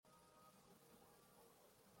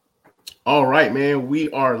All right, man.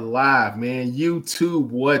 We are live, man. YouTube,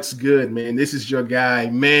 what's good, man? This is your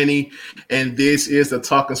guy, Manny, and this is the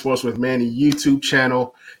Talking Sports with Manny YouTube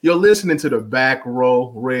channel. You're listening to the Back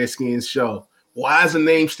Row Redskins show. Why is the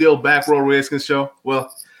name still Back Row Redskins show?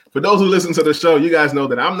 Well, for those who listen to the show, you guys know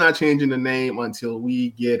that I'm not changing the name until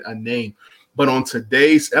we get a name. But on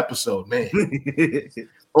today's episode, man,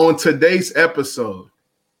 on today's episode,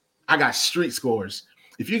 I got street scores.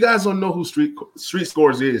 If you guys don't know who street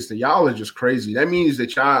scores is, then y'all are just crazy. That means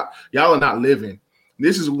that y'all are not living.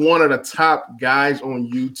 This is one of the top guys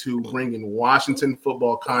on YouTube bringing Washington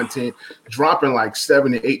football content, dropping like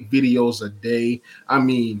 7 to 8 videos a day. I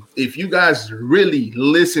mean, if you guys really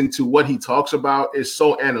listen to what he talks about, it's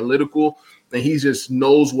so analytical and he just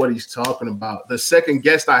knows what he's talking about. The second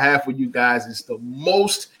guest I have for you guys is the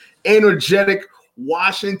most energetic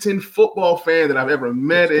Washington football fan that I've ever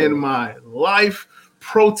met in my life.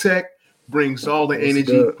 Protech brings all the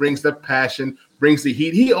energy, brings the passion, brings the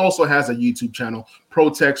heat. He also has a YouTube channel,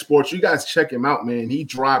 Protech Sports. You guys check him out, man. He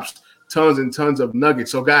drops tons and tons of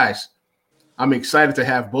nuggets. So, guys, I'm excited to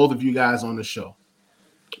have both of you guys on the show.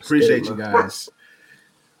 Appreciate you guys.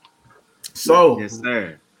 So, yes,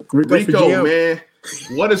 sir. Rico, man,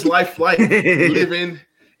 what is life like living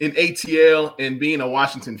in ATL and being a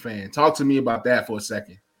Washington fan? Talk to me about that for a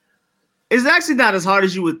second. It's actually not as hard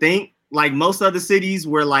as you would think. Like most other cities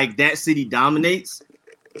where like that city dominates,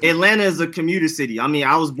 Atlanta is a commuter city. I mean,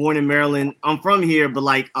 I was born in Maryland. I'm from here, but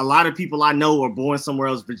like a lot of people I know are born somewhere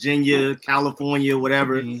else, Virginia, California,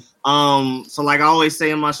 whatever. So like I always say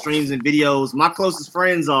in my streams and videos, my closest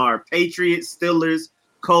friends are Patriots, Steelers,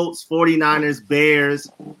 Colts, 49ers,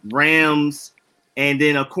 Bears, Rams, and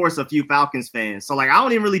then of course a few Falcons fans. So like I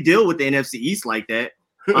don't even really deal with the NFC East like that.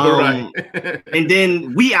 Right. And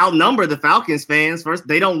then we outnumber the Falcons fans. First,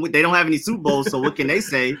 they don't have any Super Bowls, so what can they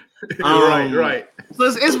say? Right. So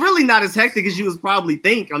it's really not as hectic as you would probably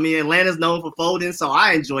think. I mean, Atlanta's known for folding, so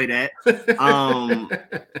I enjoy that.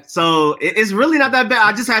 So it's really not that bad.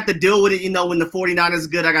 I just have to deal with it. You know, when the 49ers are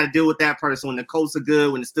good, I got to deal with that person. When the Colts are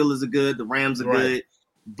good, when the Steelers are good, the Rams are good.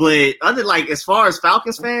 But other like as far as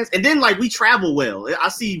Falcons fans, and then like we travel well. I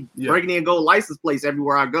see burgundy and gold license plates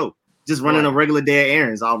everywhere I go. Just running a regular day of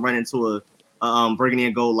errands, I'll run into a burgundy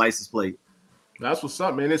and gold license plate. That's what's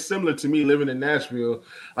up, man. It's similar to me living in Nashville.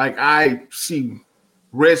 Like I see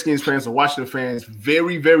Redskins fans and Washington fans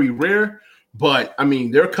very, very rare. But I mean,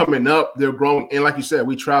 they're coming up, they're growing, and like you said,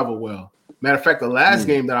 we travel well. Matter of fact, the last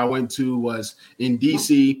game that I went to was in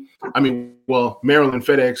DC. Maryland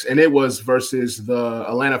FedEx, and it was versus the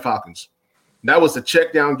Atlanta Falcons. That was a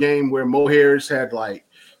check down game where Mo Harris had like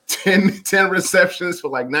 10 receptions for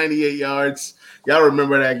like 98 yards. Y'all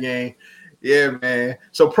remember that game? Yeah, man.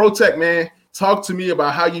 So Protech, man, talk to me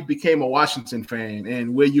about how you became a Washington fan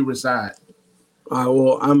and where you reside.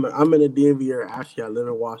 Well, I'm in the DMV area. Actually, I live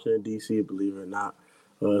in Washington D.C. Believe it or not.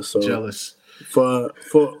 So jealous. But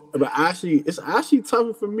actually, it's actually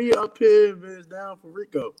tougher for me up here than it's down for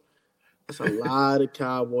Rico. It's a lot of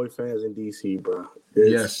Cowboy fans in D.C., bro.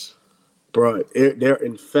 Yes. Bro, they're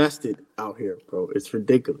infested out here, bro. It's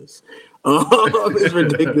ridiculous. It's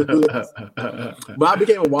ridiculous. But I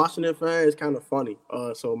became a Washington fan. It's kind of funny.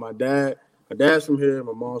 So my dad's from here,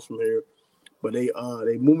 my mom's from here, but they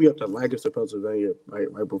moved me up to Lancaster, Pennsylvania, right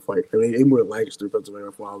before. They moved to Lancaster,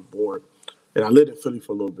 Pennsylvania before I was born, and I lived in Philly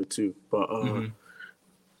for a little bit too. But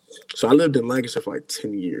so I lived in Lancaster for like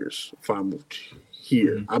 10 years before I moved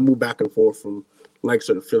here. I moved back and forth from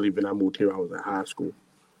Lancaster to Philly, but I moved here when I was in high school.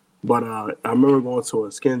 But I remember going to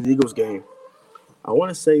a Skins Eagles game. I want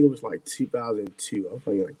to say it was like 2002. I was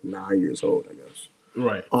probably like 9 years old, I guess.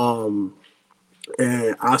 Right.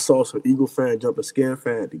 And I saw some Eagle fan jump a Skin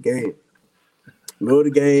fan at the game. Middle of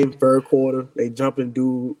the game, third quarter, they jumping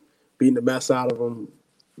dude, beating the mess out of them.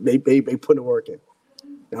 They put the work in.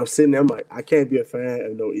 And I'm sitting there, I'm like, I can't be a fan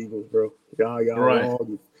of no Eagles, bro. Y'all right.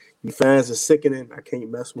 Wrong. You fans are sickening. I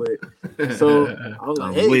can't mess with it. So I was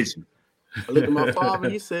like, hey. I looked at my father.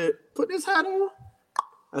 He said, "Put this hat on."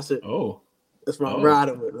 I said, "Oh, that's my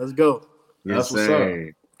rider with. Let's go." That's what's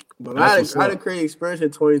up. But I had a crazy experience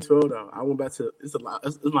in 2012. Though I went back to it's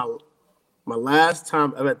my last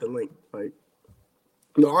time ever at the link. Like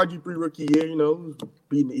the RG3 rookie year, you know,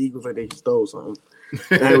 beating the Eagles like they stole something,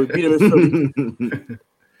 and we beat them in Philly.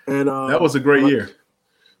 And that was a great year.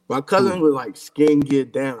 My cousin was like skin gear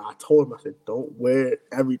down. I told him, I said, "Don't wear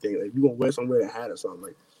everything. Like you gonna wear somewhere that hat or something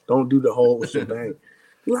like." Don't do the whole shebang.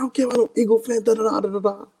 I don't care about no Eagle fan,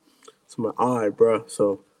 da-da-da-da-da. So I'm like, all right, bro.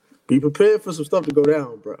 So be prepared for some stuff to go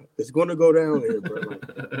down, bro. It's going to go down here, bro.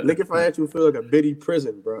 Like, Lincoln Financial feel like a bitty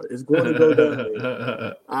prison, bro. It's going to go down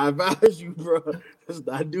here. I advise you, bro. Let's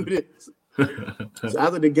not do this. So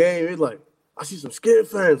after the game, it's like, I see some skin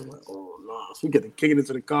fans. I'm like, oh no. So we get to kick it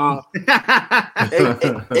into the car.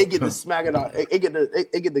 They get to smacking out. They get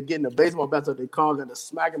to getting the baseball bats out their car, got to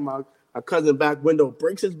smacking my cousin back window,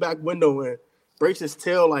 breaks his back window and breaks his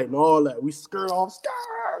tail light and all that. We skirt off,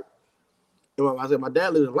 skirt. And I said, my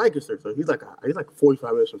dad lives in Lancaster, so he's like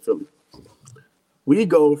 45 minutes from Philly. We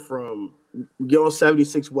get on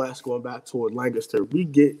 76 West going back toward Lancaster. We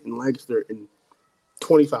get in Lancaster in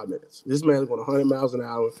 25 minutes. This man's going 100 miles an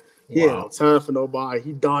hour. He ain't no time for nobody.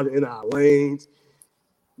 He dodged in our lanes.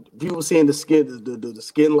 People seeing the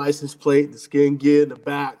skin license plate, the skin gear in the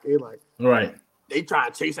back. They like, right. They try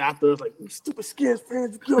to chase after us like, you stupid skins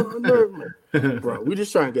fans, you killing my nerve, man. Bro, we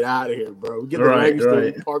just trying to get out of here, bro. We get the Lancaster,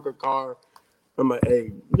 we park a car. I'm like, hey,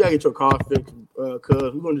 you gotta get your car fixed,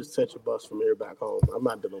 cuz we're gonna just touch a bus from here back home. I'm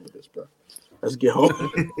not dealing with this, bro. Let's get home.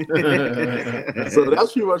 So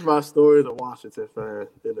that's pretty much my story as a Washington fan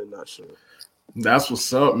in a nutshell. That's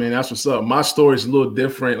what's up, man. That's what's up. My story is a little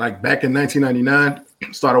different. Like back in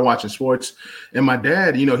 1999, started watching sports, and my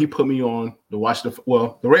dad, he put me on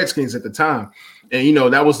the Redskins at the time, and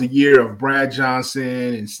that was the year of Brad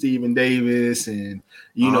Johnson and Stephen Davis and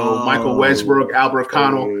Michael Westbrook, Albert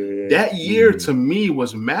Connell. That year to me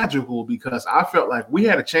was magical because I felt like we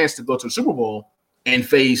had a chance to go to the Super Bowl and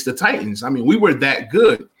face the Titans. I mean, we were that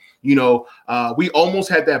good. We almost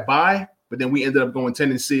had that bye. But then we ended up going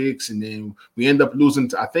 10-6, and then we ended up losing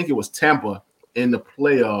to, I think it was Tampa in the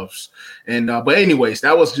playoffs. And but anyways,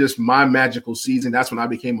 that was just my magical season. That's when I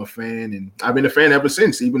became a fan, and I've been a fan ever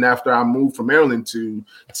since. Even after I moved from Maryland to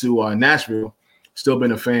Nashville, still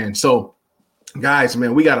been a fan. So, guys,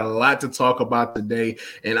 man, we got a lot to talk about today,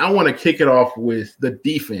 and I want to kick it off with the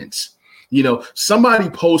defense. Somebody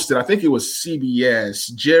posted, I think it was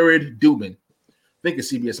CBS, Jared Dubin. I think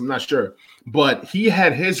it's CBS, I'm not sure. But he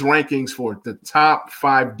had his rankings for the top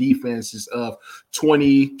 5 defenses of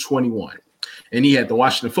 2021. And he had the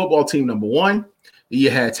Washington football team number 1. He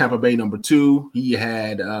had Tampa Bay number 2. He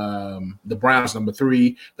had the Browns number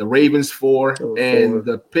 3, the Ravens 4, and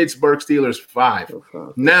the Pittsburgh Steelers 5.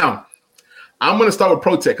 Now, I'm going to start with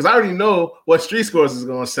Protech because I already know what Street Scores is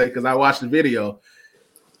going to say because I watched the video.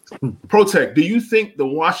 Protech, do you think the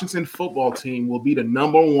Washington football team will be the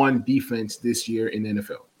number 1 defense this year in the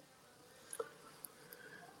NFL?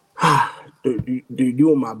 Do you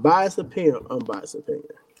want my biased opinion or unbiased opinion?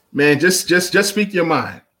 Man, just speak your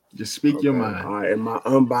mind. Just speak your mind. All right, and my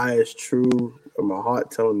unbiased true and my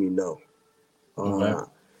heart telling me no.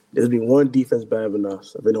 There's been one defense better than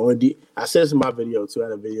us. I said this in my video too. I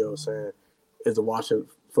had a video saying is the Washington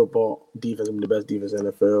football defense the best defense in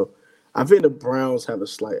the NFL. I think the Browns have a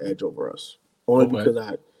slight edge over us. Only because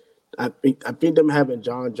I think them having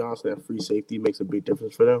John Johnson at free safety makes a big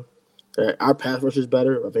difference for them. Our pass rush is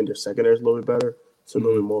better. I think their secondary is a little bit better. It's a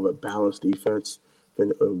little bit more of a balanced defense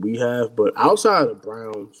than we have. But outside of the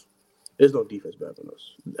Browns, there's no defense better than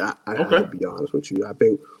us. I have to be honest with you. I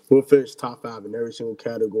think we'll finish top 5 in every single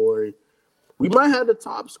category. We might have the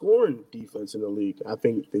top scoring defense in the league. I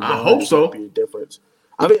think I hope so. Be a difference.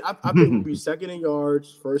 I think we'll be second in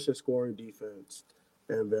yards, first in scoring defense,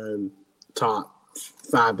 and then top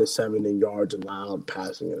 5 to 7 in yards allowed,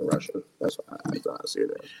 passing and rushing. That's how I see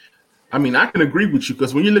it. I mean, I can agree with you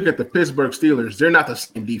because when you look at the Pittsburgh Steelers, they're not the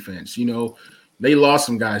same defense. They lost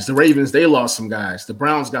some guys. The Ravens, they lost some guys. The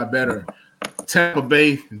Browns got better. Tampa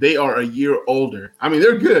Bay, they are a year older. I mean,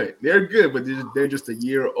 they're good. They're good, but they're just a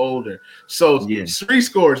year older. So, Street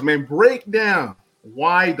Scores, man, break down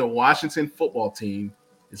why the Washington football team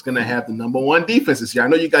is going to have the number 1 defense this year. I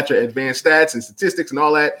know you got your advanced stats and statistics and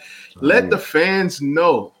all that. Let the fans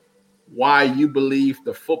know why you believe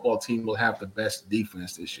the football team will have the best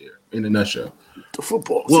defense this year in a nutshell. The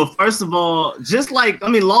football. Well, first of all,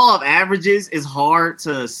 law of averages is hard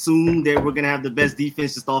to assume that we're going to have the best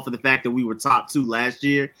defense just off of the fact that we were top 2 last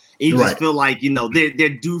year. And you just feel like, they're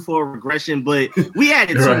due for a regression, but we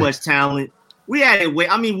added too much talent. We added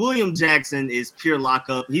William Jackson is pure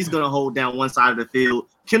lockup. He's going to hold down one side of the field.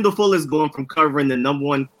 Kendall Fuller is going from covering the number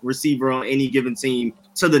 1 receiver on any given team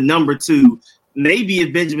to the number 2. Maybe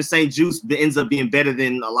if Benjamin St. Juste ends up being better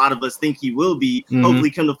than a lot of us think he will be, hopefully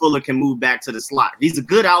Kendall Fuller can move back to the slot. He's a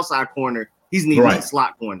good outside corner. He's an elite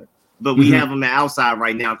slot corner. But we have him at outside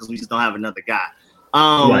right now because we just don't have another guy.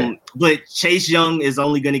 But Chase Young is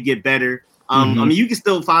only going to get better. You can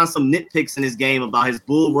still find some nitpicks in his game about his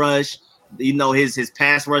bull rush, his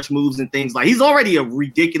pass rush moves and things like. He's already a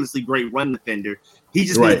ridiculously great run defender. He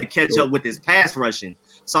just needs to catch up with his pass rushing.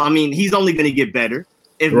 So, he's only going to get better.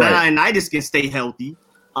 If Leonidas can stay healthy,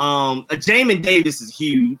 Jamin Davis is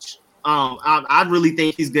huge. I really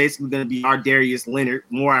think he's basically going to be our Darius Leonard,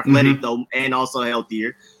 more athletic though, and also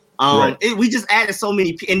healthier. We just added so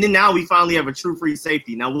many, and then now we finally have a true free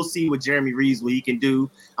safety. Now we'll see what Jeremy Reeves what he can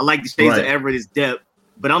do. I like the shades of Everett's depth,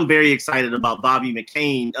 but I'm very excited about Bobby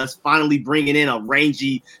McCain, us finally bringing in a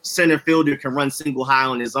rangy center fielder can run single high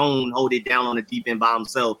on his own, hold it down on the deep end by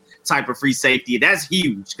himself type of free safety. That's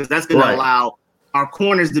huge because that's going to allow our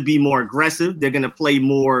corners to be more aggressive. They're going to play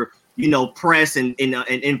more, press and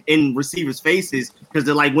in receivers' faces because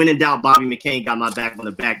they're like, when in doubt, Bobby McCain got my back on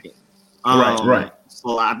the back end. Right.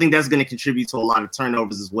 So I think that's going to contribute to a lot of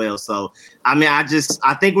turnovers as well. So, I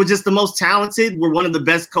think we're just the most talented. We're one of the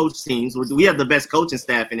best coach teams. We have the best coaching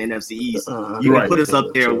staff in NFC East. You can put us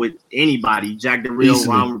up there with anybody, Jack Del Rio,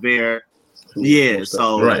 Ron Rivera. Yeah.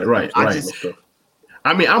 So right.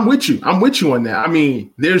 I'm with you. I'm with you on that.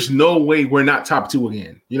 There's no way we're not top 2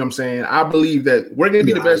 again. You know what I'm saying? I believe that we're going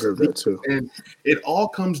to be the best. And it all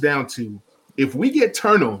comes down to if we get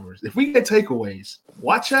turnovers, if we get takeaways,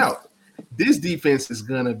 watch out. This defense is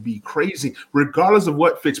going to be crazy, regardless of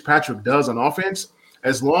what Fitzpatrick does on offense.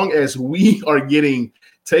 As long as we are getting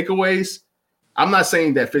takeaways, I'm not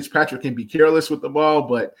saying that Fitzpatrick can be careless with the ball,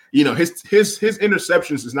 but his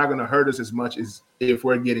interceptions is not going to hurt us as much as if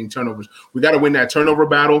we're getting turnovers. We got to win that turnover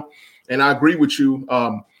battle, and I agree with you.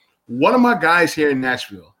 One of my guys here in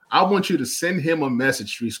Nashville, I want you to send him a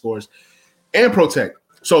message, Street Scores, and Protech.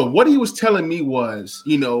 So what he was telling me was,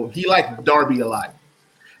 he liked Darby a lot.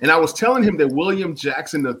 And I was telling him that William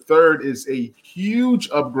Jackson III is a huge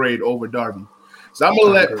upgrade over Darby. So I'm going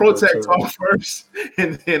to let Protech talk first,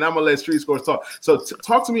 and then I'm going to let Street Scores talk. So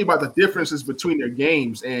talk to me about the differences between their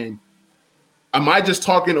games. And am I just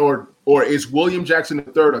talking, or is William Jackson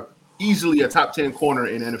III easily a top 10 corner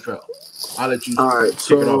in NFL? I'll let you kick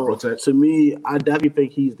it off, Protech. To me, I definitely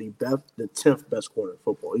think he's the 10th best corner in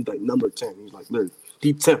football. He's like number 10. He's like literally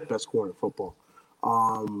the 10th best corner in football.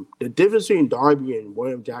 The difference between Darby and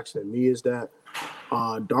William Jackson and me is that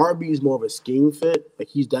Darby's more of a scheme fit. Like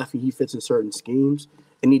he fits in certain schemes,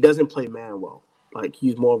 and he doesn't play man well. Like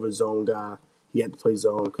he's more of a zone guy. He had to play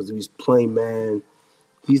zone because he's playing man.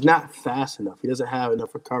 He's not fast enough. He doesn't have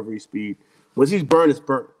enough recovery speed. Once he's burnt, it's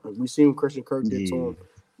burnt. Like we seen Christian Kirk did to him.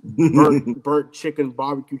 Burnt chicken,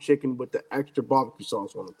 barbecue chicken with the extra barbecue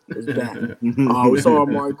sauce on it. It's bad. We saw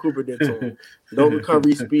Amari Cooper did to him. No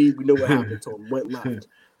recovery speed. We know what happened to him. Went left.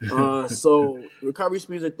 So recovery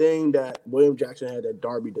speed is a thing that William Jackson had that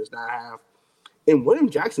Darby does not have. And William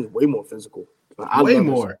Jackson is way more physical. Way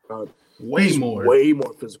more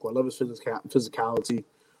physical. I love his physicality.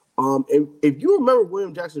 If you remember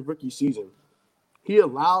William Jackson's rookie season, he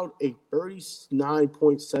allowed a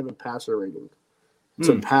 39.7 passer rating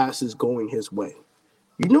to passes going his way.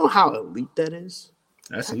 You know how elite that is?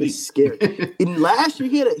 That's elite. Scary. And last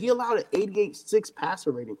year, he allowed an 88.6 passer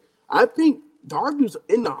rating. I think Darby was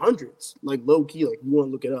in the hundreds, like low key. Like you want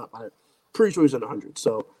to look it up. I'm pretty sure he's in the hundreds.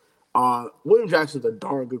 So William Jackson's a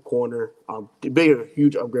darn good corner. A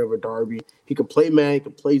huge upgrade over Darby. He can play man. He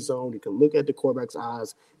can play zone. He can look at the quarterback's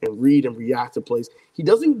eyes and read and react to plays. He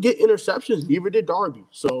doesn't get interceptions. Neither did Darby.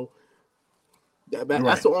 So.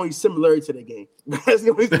 That's the only similarity to the game. That's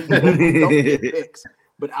the only thing. Don't get picks.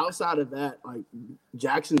 But outside of that, like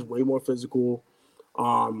Jackson's way more physical.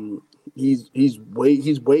 He's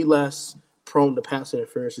way less prone to pass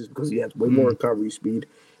interferences because he has way more recovery speed,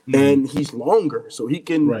 and he's longer, so he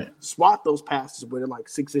can swat those passes where they're like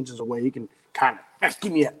 6 inches away. He can kind of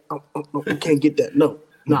give me that. Oh, I can't get that. No.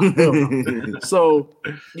 So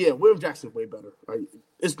yeah, William Jackson's way better. Right?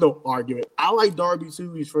 It's no argument. I like Darby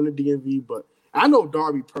too. He's from the DMV, but I know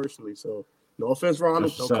Darby personally, so no offense,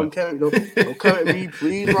 Ronald. Don't come at me,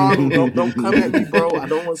 please, Ronald. Don't come at me, bro. I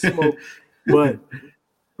don't want smoke. But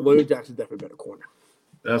William Jackson's definitely a better corner.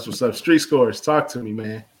 That's what's up. Street Scores. Talk to me,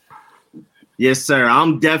 man. Yes, sir.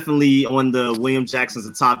 I'm definitely on the William Jackson's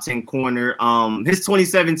a top 10 corner. His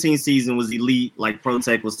 2017 season was elite, like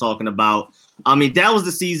Protech was talking about. That was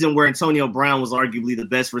the season where Antonio Brown was arguably the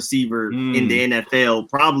best receiver in the NFL,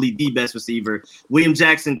 probably the best receiver. William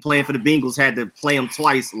Jackson playing for the Bengals had to play him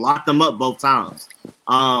twice, locked them up both times.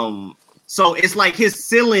 So it's like his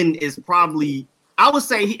ceiling is probably, I would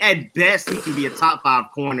say at best he can be a top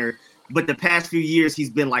 5 corner, but the past few years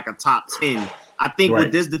he's been like a top 10. I think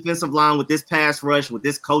with this defensive line, with this pass rush, with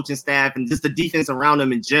this coaching staff, and just the defense around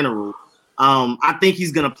him in general, I think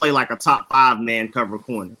he's going to play like a top 5 man cover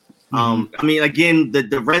corner. Again,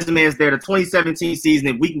 the resume is there. The 2017 season,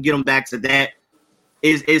 if we can get him back to that,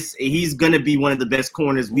 he's going to be one of the best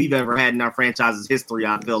corners we've ever had in our franchise's history,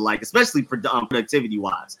 I feel like, especially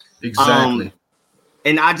productivity-wise. Exactly.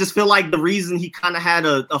 And I just feel like the reason he kind of had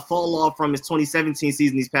a fall off from his 2017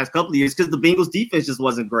 season these past couple of years because the Bengals defense just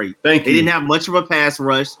wasn't great. They didn't have much of a pass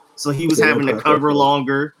rush, so he was having to cover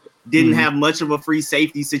longer. didn't have much of a free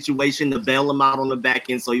safety situation to bail him out on the back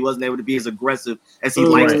end, so he wasn't able to be as aggressive as he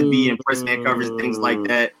likes to be in press man coverage, things like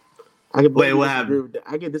that. I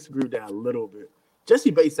can disagree with that a little bit.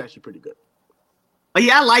 Jesse Bates is actually pretty good. Oh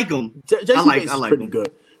yeah, I like him. Jesse Bates is pretty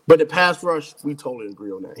good. But the pass rush, we totally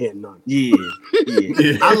agree on that. He had none. Yeah.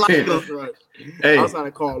 I like him. Hey, I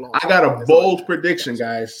got a bold prediction,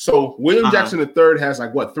 guys. So William Jackson III has 3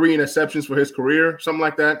 interceptions for his career, something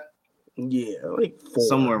like that. Yeah, like 4.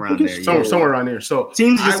 Somewhere around there. Somewhere around there. So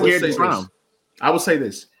teams just scared to try him. I would say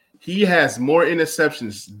this: he has more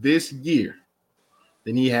interceptions this year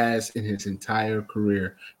than he has in his entire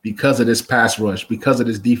career because of this pass rush, because of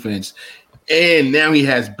this defense. And now he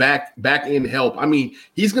has back end help. I mean,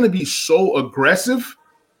 he's going to be so aggressive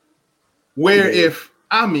where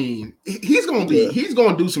he's going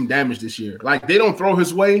to do some damage this year. Like, they don't throw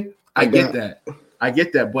his way. I get that.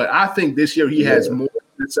 But I think this year he has more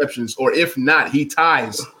interceptions, or if not, he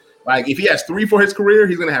ties. Like, if he has 3 for his career,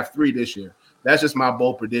 he's going to have 3 this year. That's just my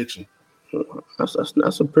bold prediction.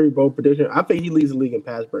 That's a pretty bold prediction. I think he leads the league in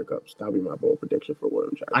pass breakups. That'll be my bold prediction for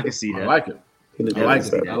William Jackson. I can see that. I like it.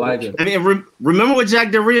 I like it. I mean, remember what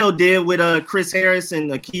Jack Del Rio did with Chris Harris and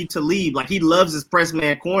Aqib Talib? Like, he loves his press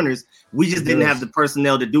man corners. We just didn't have the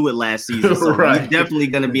personnel to do it last season. So he's definitely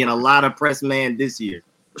going to be in a lot of press man this year.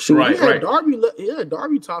 Right.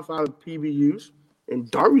 Darby top 5 PBUs, and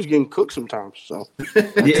Darby's getting cooked sometimes. So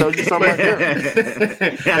that tells you something right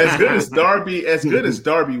there. As good as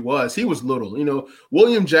Darby was, he was little. You know,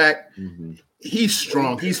 William Jack, he's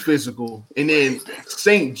strong, he's physical, and then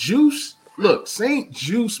St. Juice. Look, St.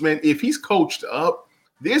 Juice, man, if he's coached up,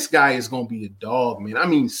 this guy is going to be a dog, man. I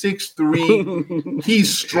mean, 6'3",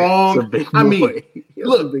 he's strong. I mean,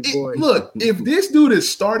 look, if this dude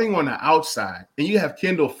is starting on the outside and you have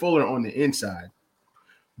Kendall Fuller on the inside,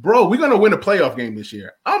 bro, we're going to win a playoff game this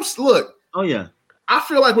year. Oh, yeah. I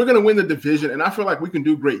feel like we're going to win the division, and I feel like we can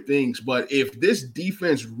do great things. But if this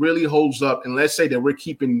defense really holds up, and let's say that we're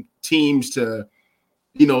keeping teams to,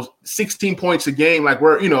 16 points a game, like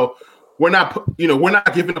we're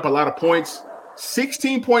not giving up a lot of points.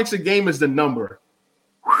 16 points a game is the number.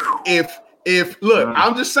 I'm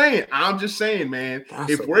just saying, man.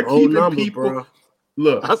 If we're keeping people,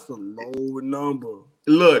 that's a low number.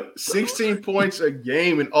 Look, 16 points a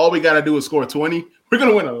game, and all we got to do is score 20. We're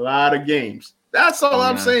gonna win a lot of games. That's all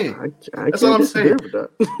I'm saying. That's all I'm saying.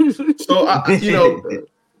 So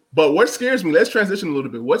but what scares me, let's transition a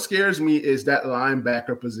little bit. What scares me is that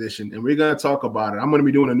linebacker position, and we're going to talk about it. I'm going to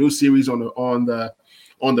be doing a new series on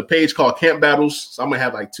the page called Camp Battles. So I'm going to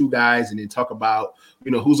have 2 guys and then talk about,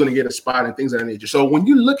 who's going to get a spot and things of that nature. So when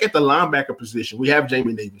you look at the linebacker position, we have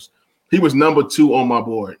Jamin Davis. He was number 2 on my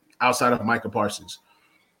board outside of Micah Parsons.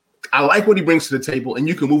 I like what he brings to the table, and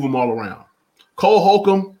you can move him all around. Cole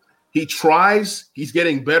Holcomb, he tries, he's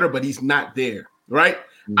getting better, but he's not there, right?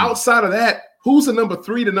 Outside of that, who's the number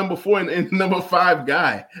 3, the number 4, and number 5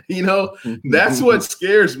 guy? That's what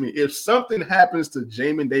scares me. If something happens to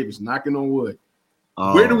Jamin Davis, knocking on wood,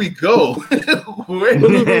 where do we go? Where do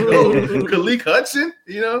we go? Khaleke Hudson,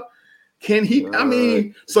 can he? I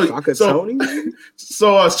mean, Streets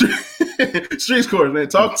Court, man,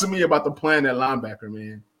 talk to me about the plan at linebacker,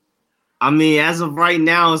 man. I mean, as of right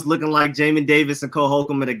now, it's looking like Jamin Davis and Cole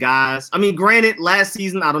Holcomb are the guys. I mean, granted, last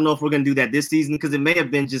season, I don't know if we're going to do that this season because it may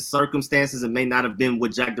have been just circumstances. It may not have been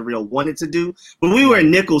what Jack Del Rio wanted to do. But we were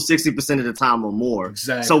in nickel 60% of the time or more.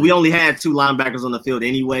 Exactly. So we only had 2 linebackers on the field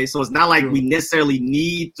anyway. So it's not like we necessarily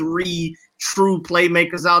need 3 true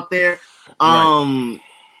playmakers out there.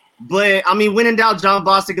 But, I mean, when in doubt, John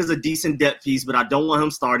Bostic is a decent depth piece, but I don't want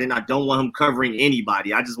him starting. I don't want him covering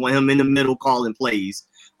anybody. I just want him in the middle calling plays.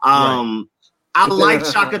 I like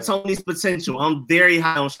Shaka Toney's potential. I'm very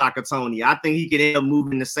high on Shaka Toney. I think he could end up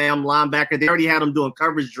moving to Sam linebacker. They already had him doing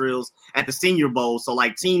coverage drills at the Senior Bowl. So,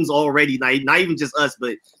 teams already, not even just us,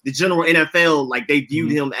 but the general NFL, they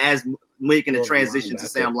viewed him as making a transition to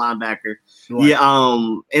Sam linebacker. Right.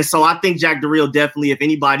 Yeah. And so I think Jack Del Rio definitely, if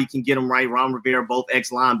anybody can get him right, Ron Rivera, both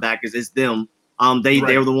ex-linebackers, it's them. They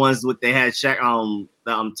were the ones they had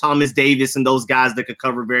Thomas Davis and those guys that could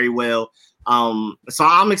cover very well. So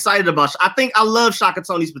I'm excited about. I love Shaka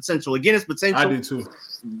Toney's potential. Again, his potential. I do too.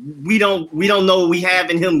 We don't know what we have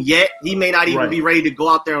in him yet. He may not even be ready to go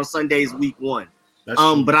out there on Sundays week 1. But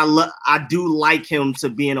I do like him to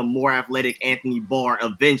being a more athletic Anthony Barr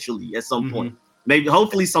eventually at some point. Maybe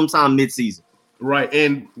hopefully sometime midseason. Right.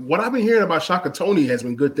 And what I've been hearing about Shaka Toney has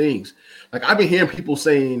been good things. I've been hearing people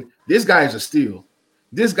saying this guy is a steal.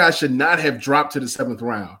 This guy should not have dropped to the 7th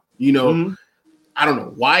round. I don't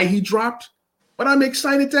know why he dropped, but I'm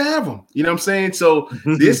excited to have him. You know what I'm saying? So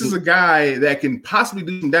this is a guy that can possibly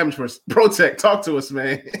do some damage for us. Protech, talk to us,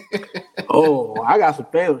 man. Oh, I got some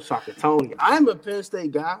fans with Shaka Tony. I'm a Penn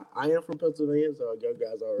State guy. I am from Pennsylvania, so you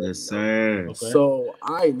guys already Yes, know. sir. Okay. So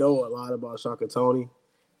I know a lot about Shaka Tony.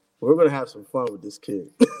 We're gonna have some fun with this kid.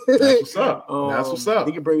 That's what's up. That's what's up.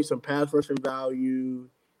 He can bring you some pass rushing value.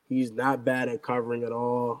 He's not bad at covering at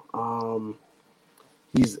all.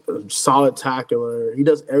 He's a solid tackler. He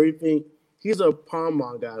does everything. He's a Palm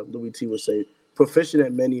guy, Louis T would say. Proficient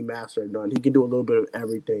at many, master at none. He can do a little bit of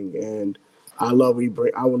everything, and I love what he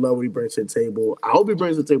brings. I would love what he brings to the table. I hope he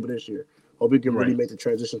brings to the table this year. Hope he can really make the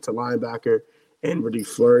transition to linebacker and really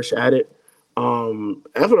flourish at it. As for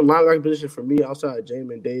the linebacker position for me, outside of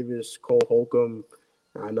Jamin Davis, Cole Holcomb,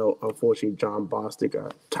 I know, unfortunately, John Bostic. I'm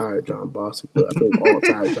tired of John Bostic, but I think we're all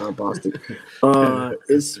tired of John Bostic.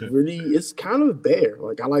 It's kind of bare.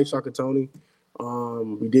 Like, I like Shaka Tony.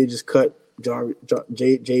 We did just cut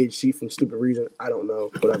Jade Sheaf from stupid reason. I don't know.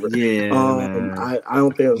 Whatever. Yeah. I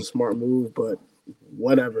don't think it was a smart move, but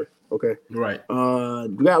whatever. Okay. Right.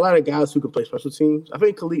 We got a lot of guys who can play special teams. I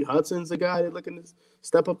think Khalid Hudson's a guy that's looking to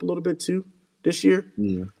step up a little bit too this year.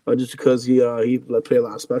 Yeah. Just because he played a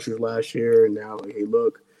lot of specials last year, and now hey,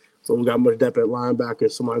 look, so we got much depth at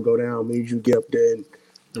linebacker. Somebody go down, made you get up there and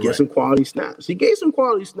get some quality snaps. He gave some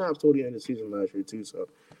quality snaps toward the end of the season last year too. So,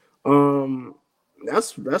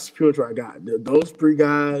 that's pretty much what I got. Those three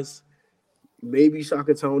guys. Maybe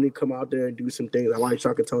Shaka Tony come out there and do some things. I like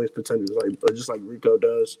Shaka Tony's potential, just like Rico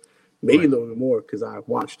does. Maybe a little bit more because I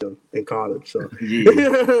watched him in college. So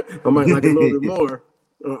I might like a little bit more.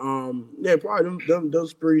 Probably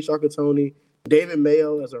those three, Shaka Tony, David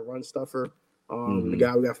Mayo as a run stuffer. The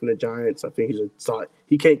guy we got from the Giants, I think he's a solid.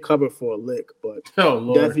 He can't cover for a lick, but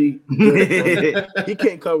definitely he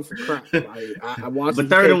can't cover for crap. I watched. But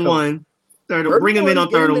third and one. Bring him in on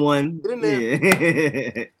 3rd and 1.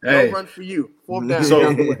 Yeah. No run for you. 4th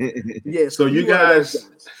down. So you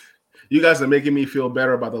guys are making me feel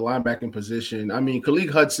better about the linebacking position. I mean, Khalid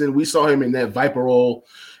Hudson, we saw him in that Viper role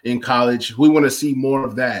in college. We want to see more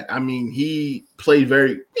of that. I mean, he played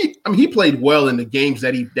he played well in the games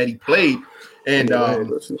that he played. And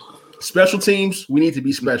special teams, we need to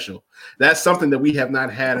be special. That's something that we have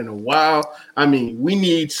not had in a while. I mean, we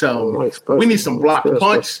need some block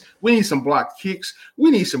punts. We need some block kicks.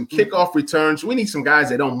 We need some kickoff returns. We need some guys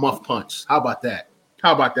that don't muff punch. How about that?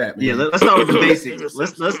 Man? Yeah, let's start with the basics.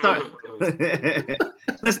 Let's start.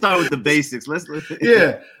 Let's start with the basics. Let's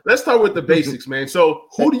start with the basics, man. So,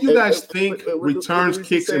 who do you guys think returns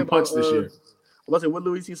kicks and punts this year? What did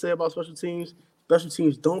Louis say about special teams? Special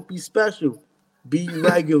teams don't be special. Be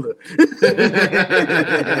regular.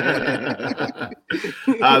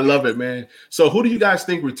 I love it, man. So who do you guys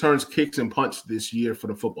think returns kicks and punts this year for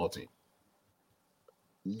the football team?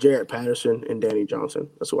 Jared Patterson and Danny Johnson.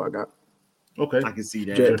 That's who I got. Okay. I can see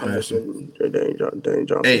that. Jared Patterson and Danny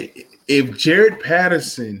Johnson. Hey, if Jared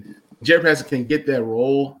Patterson can get that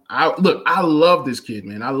role, I love this kid,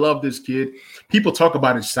 man. I love this kid. People talk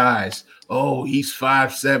about his size. Oh, he's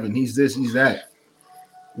 5'7". He's this, he's that.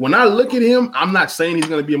 When I look at him, I'm not saying he's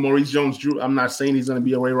going to be a Maurice Jones-Drew. I'm not saying he's going to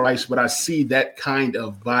be a Ray Rice, but I see that kind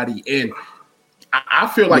of body. And I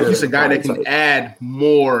feel like he's a guy that can add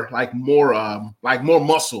more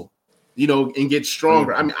muscle, and get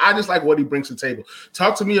stronger. I mean, I just like what he brings to the table.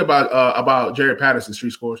 Talk to me about Jared Patterson,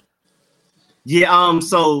 Street Scores. Yeah,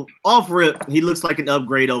 so off rip, he looks like an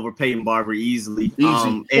upgrade over Peyton Barber easily.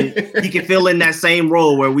 And he can fill in that same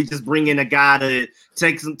role where we just bring in a guy to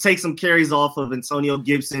take some carries off of Antonio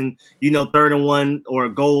Gibson, 3rd and 1 or a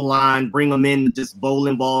goal line, bring him in, just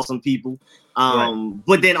bowling ball some people.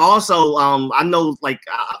 But then also, I know,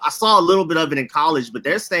 I saw a little bit of it in college, but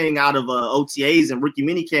they're staying out of OTAs and rookie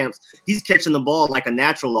mini camps. He's catching the ball like a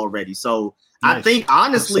natural already. So nice. I think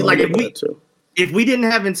honestly, if we didn't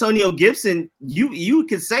have Antonio Gibson, you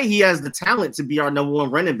could say he has the talent to be our number 1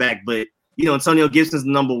 running back, but Antonio Gibson's the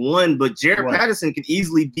number 1, but Jared Patterson could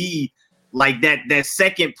easily be like that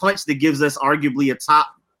second punch that gives us arguably a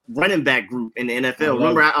top running back group in the NFL.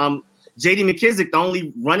 Remember, J.D. McKissick, the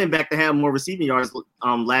only running back to have more receiving yards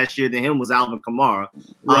last year than him was Alvin Kamara.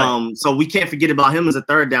 So we can't forget about him as a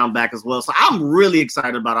 3rd down back as well. So I'm really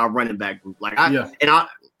excited about our running back group.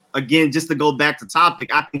 Again, just to go back to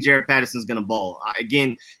topic, I think Jared Patterson's going to ball.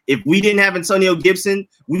 Again, if we didn't have Antonio Gibson,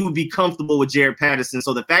 we would be comfortable with Jared Patterson.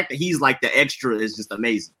 So the fact that he's like the extra is just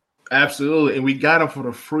amazing. Absolutely. And we got him for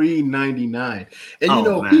the free 99.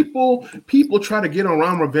 And people try to get on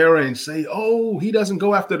Ron Rivera and say, oh, he doesn't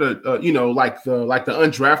go after the the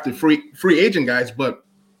undrafted free agent guys. But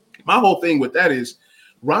my whole thing with that is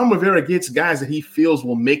Ron Rivera gets guys that he feels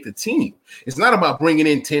will make the team. It's not about bringing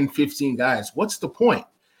in 10, 15 guys. What's the point?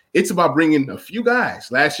 It's about bringing a few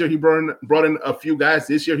guys. Last year, he brought in a few guys.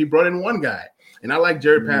 This year, he brought in one guy. And I like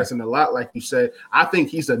Jared Patterson a lot, like you said. I think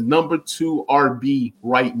he's a number 2 RB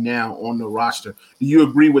right now on the roster. Do you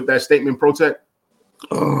agree with that statement, Protech?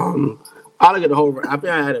 I look at the whole. I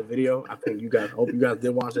think I had a video. I think I hope you guys did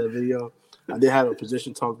watch that video. I did have a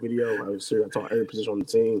position talk video. I was serious. I talked every position on the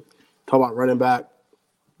team. Talk about running back.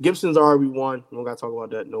 Gibson's RB1. We don't got to talk about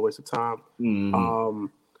that. No waste of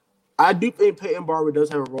time. I do think Peyton Barber does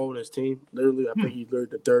have a role in his team. Literally, I think he's literally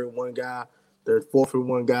the third and one guy, the fourth and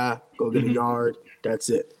one guy. Go get a yard. That's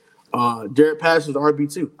it. Jared Patterson's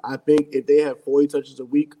RB2. I think if they have 40 touches a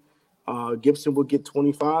week, Gibson would get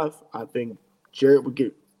 25. I think Jared would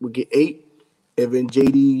get 8. And then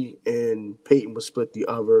JD and Peyton would split the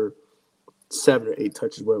other 7 or 8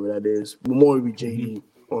 touches, whatever that is. More would be JD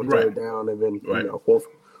on third down, and then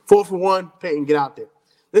fourth and one, Peyton, get out there.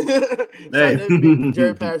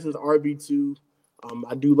 Jared Patterson's RB2.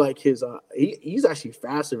 I do like his. He's actually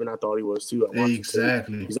faster than I thought he was too.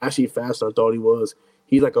 Exactly. He's actually faster than I thought he was.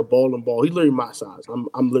 He's like a bowling ball. He's literally my size.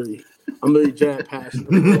 I'm literally Jared Patterson.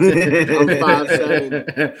 I'm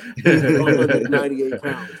 5'7", 198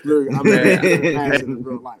 pounds. Literally, I'm Jared Patterson in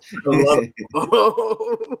real life.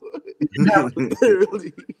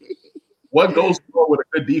 Literally. What goes wrong with a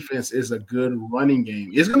good defense is a good running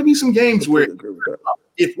game. There's going to be some games where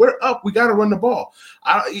if we're up, we got to run the ball.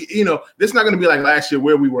 This is not going to be like last year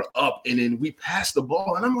where we were up and then we passed the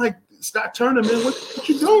ball. And I'm like, Scott Turner, man, what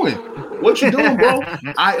you doing? What you doing, bro?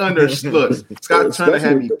 I understood. Scott Turner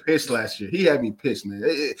had me pissed last year. He had me pissed, man.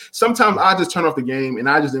 Sometimes I just turn off the game and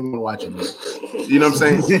I just didn't want to watch it. You know what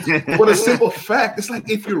I'm saying? But a simple fact, it's like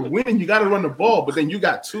if you're winning, you got to run the ball. But then you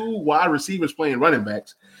got 2 wide receivers playing running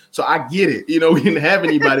backs. So I get it. We didn't have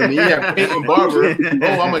anybody. And you have Peyton Barber. I'm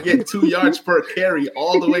going to get 2 yards per carry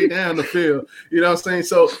all the way down the field. You know what I'm saying?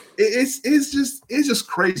 So it's just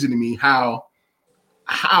crazy to me how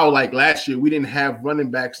like last year we didn't have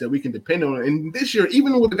running backs that we can depend on. And this year,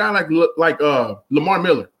 even with a guy like Lamar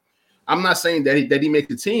Miller, I'm not saying that he makes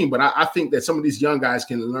the team, but I think that some of these young guys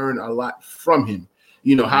can learn a lot from him.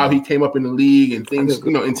 How he came up in the league and things,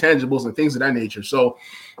 intangibles and things of that nature. So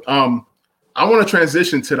I want to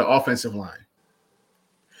transition to the offensive line.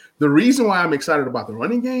 The reason why I'm excited about the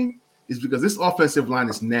running game is because this offensive line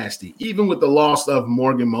is nasty, even with the loss of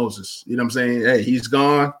Morgan Moses. You know what I'm saying? Hey, he's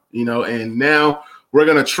gone, and now we're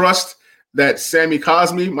going to trust that Sammy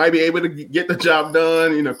Cosme might be able to get the job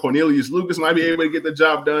done. Cornelius Lucas might be able to get the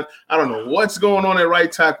job done. I don't know what's going on at right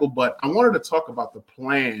tackle, but I wanted to talk about the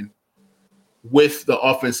plan with the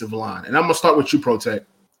offensive line. And I'm going to start with you, Protech.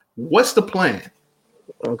 What's the plan?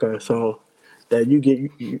 Okay, so that you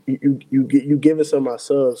giving some of my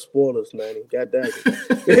subs spoilers, man. God dang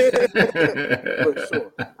it. But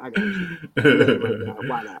sure, I got you.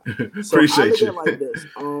 Why not? So Appreciate I you. look at it like this.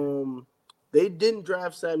 They didn't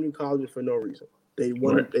draft Samuel Cosme for no reason. They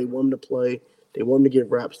want him to play. They want him to get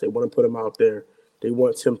reps. They want to put him out there. They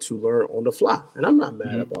want him to learn on the fly. And I'm not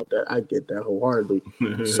mad about that. I get that wholeheartedly.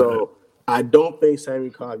 So I don't think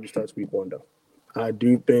Samuel Cosme starts week 1, though. I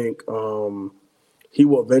do think he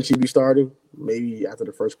will eventually be starting, maybe after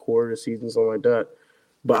the first quarter of the season, something like that.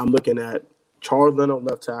 But I'm looking at Charles Leno,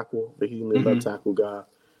 left tackle. He's going to be a left tackle guy.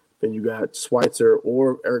 Then you got Schweitzer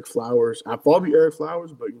or Eric Flowers. I'd probably Eric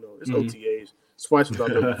Flowers, but it's OTAs. Schweitzer's not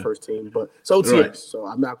there with the first team, but it's OTAs. Right. So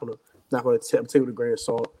I'm not gonna take it with a grain of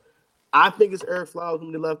salt. I think it's Eric Flowers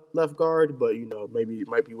from the left guard, but maybe it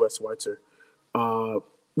might be Wes Schweitzer.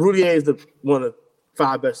 Roudier is one of the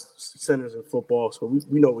 5 best centers in football, so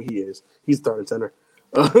we know what he is. He's starting center.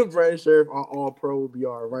 Brandon Sheriff, all pro, will be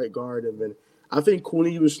our right guard, and then I think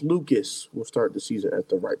Cornelius Lucas will start the season at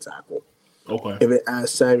the right tackle. Okay. If it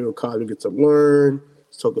asks Samuel Cosme get to learn,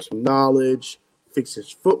 soak up some knowledge, fix his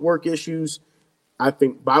footwork issues, I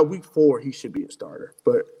think by week 4 he should be a starter.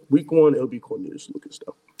 But week 1 it'll be Cornelius Lucas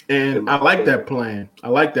though. And I like that plan.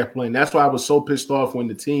 That's why I was so pissed off when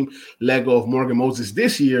the team let go of Morgan Moses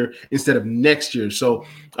this year instead of next year. So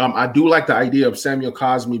I do like the idea of Samuel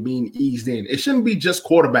Cosme being eased in. It shouldn't be just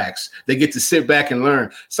quarterbacks. They get to sit back and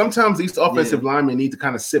learn. Sometimes these offensive linemen need to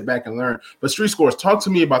kind of sit back and learn. But Street Scores, talk to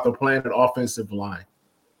me about the plan at offensive line.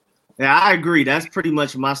 Yeah, I agree. That's pretty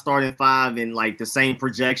much my starting 5 and like the same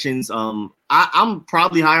projections. I'm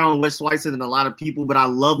probably higher on Wes Schweitzer than a lot of people, but I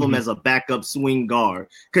love him as a backup swing guard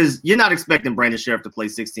because you're not expecting Brandon Sheriff to play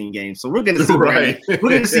 16 games. So we're going to see we're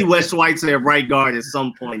going to see Wes Schweitzer at right guard at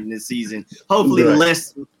some point in this season. Hopefully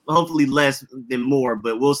less than more,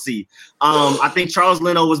 but we'll see. I think Charles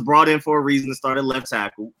Leno was brought in for a reason to start at left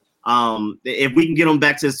tackle. If we can get him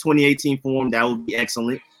back to his 2018 form, that would be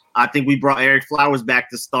excellent. I think we brought Eric Flowers back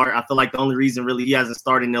to start. I feel like the only reason really he hasn't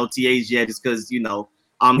started in OTAs yet is because, he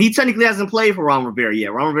technically hasn't played for Ron Rivera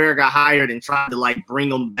yet. Ron Rivera got hired and tried to like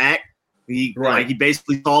bring him back. He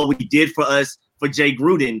basically saw what he did for us for Jay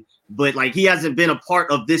Gruden, but like he hasn't been a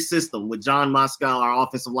part of this system with John Moscow, our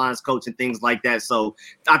offensive lines coach, and things like that. So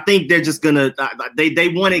I think they're just gonna they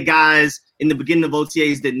wanted guys in the beginning of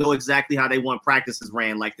OTAs that know exactly how they want practices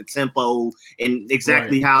ran, like the tempo and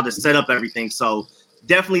exactly how to set up everything. So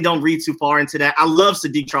definitely don't read too far into that. I love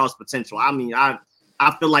Sadiq Charles' potential. I mean, I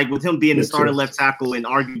feel like with him being the starting left tackle and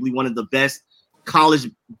arguably one of the best college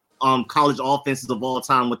offenses of all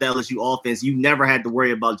time with the LSU offense, you never had to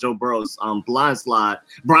worry about Joe Burrow's blindside.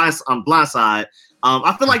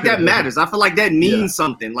 I feel like that matters. I feel like that means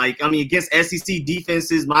something. Like, I mean, against SEC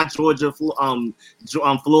defenses, my Georgia,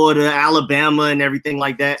 Florida, Alabama, and everything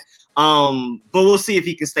like that. But we'll see if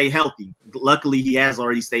he can stay healthy. Luckily, he has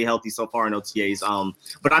already stayed healthy so far in OTAs.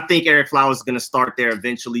 But I think Eric Flowers is going to start there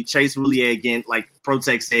eventually. Chase Roulier, again, like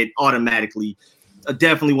Protech said, automatically.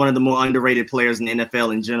 Definitely one of the more underrated players in the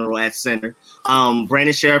NFL in general at center.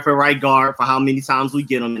 Brandon Sheriff at right guard for how many times we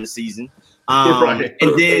get him in the season. And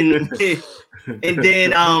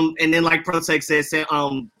then like Protech said,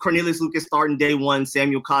 Cornelius Lucas starting day one.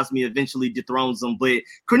 Samuel Cosme eventually dethrones him. But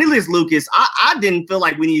Cornelius Lucas, I didn't feel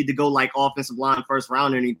like we needed to go like offensive line first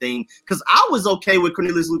round or anything, because I was okay with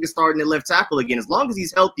Cornelius Lucas starting at left tackle again. As long as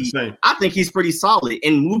he's healthy, I think he's pretty solid.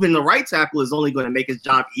 And moving the right tackle is only going to make his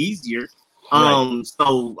job easier.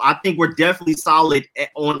 So I think we're definitely solid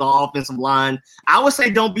on the offensive line. I would say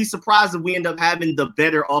don't be surprised if we end up having the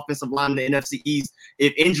better offensive line in the NFC East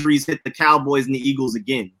if injuries hit the Cowboys and the Eagles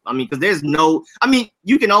again. I mean, because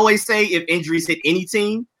you can always say if injuries hit any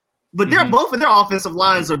team, but both of their offensive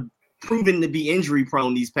lines are proven to be injury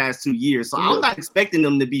prone these past 2 years. So I'm not expecting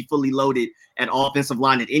them to be fully loaded at offensive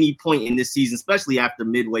line at any point in this season, especially after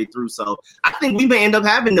midway through. So I think we may end up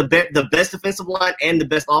having the best defensive line and the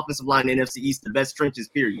best offensive line in NFC East, the best trenches,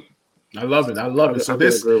 period. I love it. So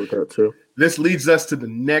this leads us to the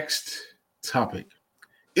next topic.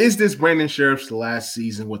 Is this Brandon Sheriff's last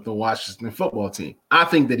season with the Washington football team? I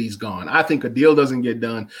think that he's gone. I think a deal doesn't get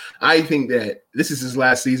done. I think that this is his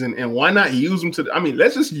last season, and why not use him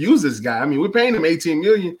let's just use this guy. I mean, we're paying him $18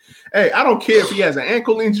 million. Hey, I don't care if he has an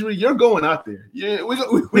ankle injury. You're going out there. Yeah, we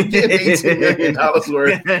get $18 million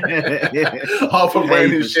worth off of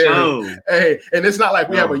Brandon Sheriff. Hey, and it's not like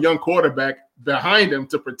we have a young quarterback behind him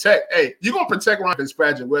to protect. Hey, you're going to protect Ryan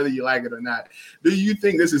Fitzpatrick whether you like it or not. Do you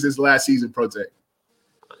think this is his last season, Protech?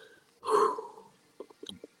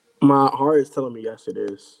 My heart is telling me yes, it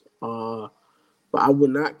is. But I would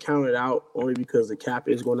not count it out only because the cap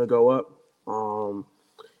is going to go up. And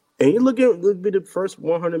you look at the first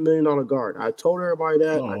 $100 million guard. I told everybody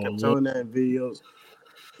that. I kept telling that in videos.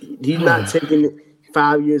 He's not taking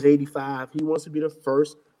 5 years, 85. He wants to be the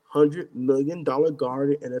first $100 million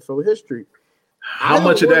guard in NFL history. How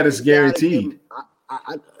much of that is guaranteed?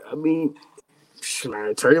 I mean,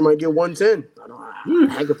 man, Terry might get 110.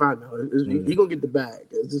 I can find out. He's gonna get the bag.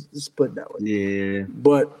 Just put it that way. Yeah.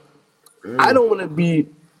 But I don't want to be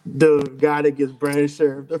the guy that gives Brandon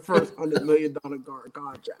Sheriff the first $100 million guard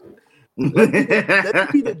contract.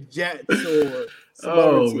 Let be the Jets or some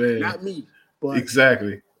other team, not me. But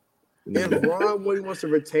exactly. If Ron really wants to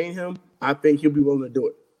retain him, I think he'll be willing to do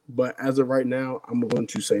it. But as of right now, I'm going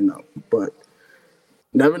to say no. But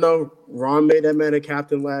never know. Ron made that man a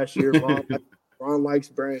captain last year. Ron likes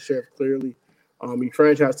Brandon Sheriff clearly. He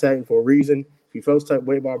franchise tagged him for a reason. If he felt type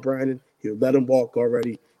way about Brandon, he would let him walk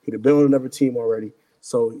already. He'd have been on another team already.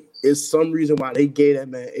 So it's some reason why they gave that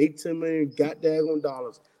man $18 million goddamn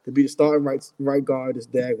dollars to be the starting right guard this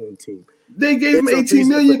daggone team. They gave him $18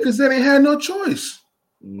 million because they had no choice.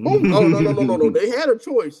 Oh, no. They had a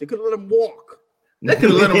choice. They could have let him walk. They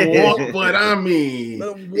could let him walk, but I mean,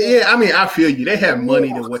 I feel you. They had money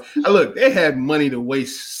to waste. Look, they had money to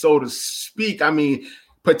waste, so to speak. I mean,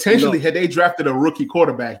 potentially, had they drafted a rookie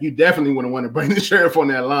quarterback, you definitely would have wanted Brandon Sheriff on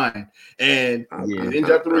that line. And they didn't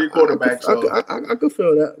draft a rookie quarterback. I could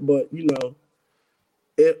feel that, but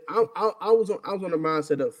if I was on the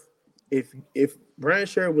mindset of if Brandon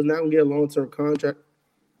Sheriff was not going to get a long-term contract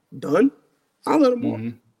done, I'll let him walk.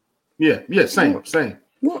 Mm-hmm. Yeah, same.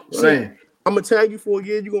 Walk, right? I'm gonna tag you for a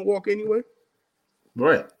year. You gonna walk anyway,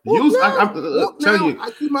 right? I'm telling you, I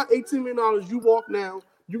keep my $18 million. You walk now.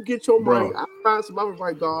 You get your money. I find some other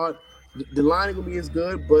right guard. The line ain't gonna be as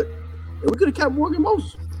good, but we could have kept Morgan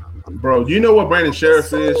Moses. Bro, you know what Brandon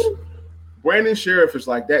Sheriff is? Brandon Sheriff is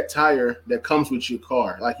like that tire that comes with your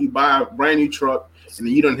car. Like you buy a brand new truck and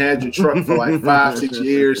then you done had your truck for like 5-6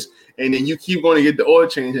 years, and then you keep going to get the oil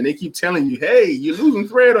change, and they keep telling you, hey, you're losing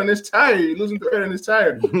thread on this tire. You're losing thread on this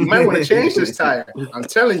tire. You might want to change this tire. I'm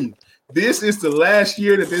telling you, this is the last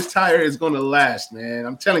year that this tire is going to last, man.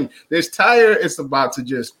 I'm telling you, this tire is about to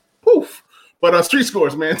just poof. But Street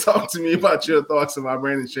Scores, man, talk to me about your thoughts about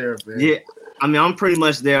Brandon Sheriff, man. Yeah. I mean, I'm pretty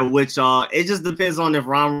much there with y'all. It just depends on if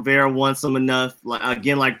Ron Rivera wants him enough. Like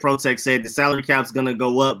Protech said, the salary cap's gonna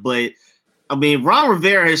go up. But I mean, Ron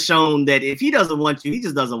Rivera has shown that if he doesn't want you, he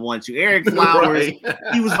just doesn't want you. Eric Flowers,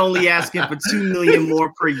 he was only asking for $2 million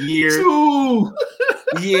more per year.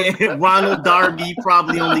 Yeah, Ronald Darby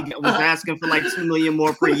probably only was asking for like $2 million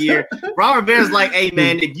more per year. Ron Rivera's like, hey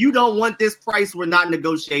man, if you don't want this price, we're not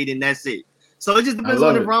negotiating. That's it. So it just depends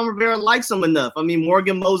on if Ron Rivera likes him enough. I mean,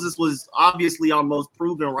 Morgan Moses was obviously our most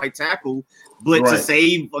proven right tackle, but to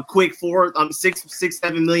save a quick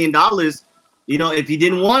 $6-7 million, you know, if you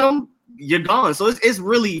didn't want him, you're gone. So it's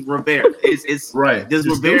really Rivera. It's right. Does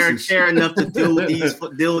Rivera care enough to deal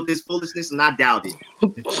with this foolishness? And I doubt it.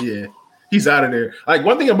 Yeah, he's out of there. Like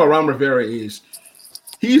one thing about Ron Rivera is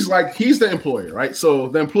he's the employer, right? So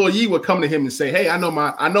the employee would come to him and say, hey, I know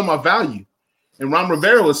my value. And Ron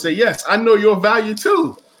Rivera will say, yes, I know your value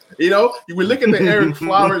too. You know, we look at the Eric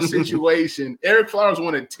Flowers situation. Eric Flowers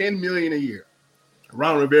wanted $10 million a year.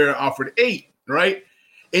 Ron Rivera offered $8 million, right?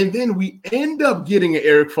 And then we end up getting an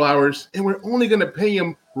Eric Flowers, and we're only going to pay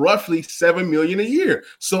him roughly $7 million a year.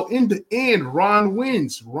 So in the end, Ron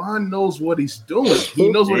wins. Ron knows what he's doing. He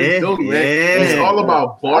knows what he's doing, man. It's all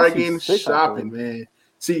about bargain shopping, man.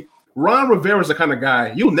 See, Ron Rivera is the kind of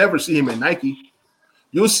guy, you'll never see him at Nike.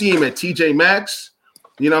 You'll see him at TJ Maxx.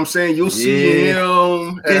 You know what I'm saying? You'll see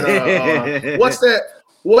him at what's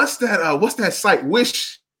that site?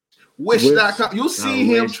 Wish.com. You'll see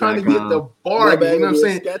him trying to get the bargain. You know what I'm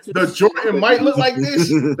saying? The Jordan might look like this.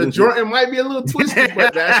 The Jordan might be a little twisted,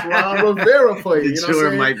 but that's Ron Rivera for you. You know what I'm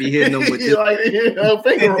saying? Might be hitting him with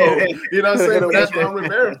finger roll. You know what I'm saying? But that's Ron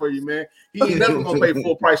Rivera for you, man. He ain't never gonna pay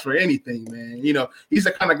full price for anything, man. You know, he's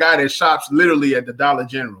the kind of guy that shops literally at the Dollar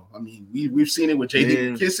General. I mean, we've seen it with J.D.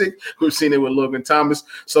 McKissick, we've seen it with Logan Thomas.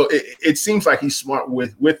 So it seems like he's smart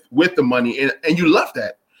with the money, and you love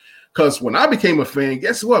that. Because when I became a fan,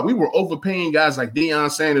 guess what? We were overpaying guys like Deion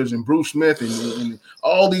Sanders and Bruce Smith and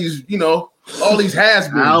all these, you know, all these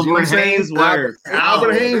has-beens. Albert Haynesworth.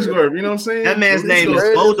 Albert Haynesworth, you know what I'm saying? That man's name is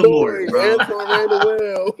Voldemort, bro.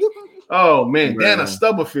 Oh, man. Dana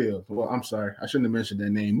Stubblefield. Well, I'm sorry. I shouldn't have mentioned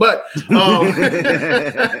that name. But we're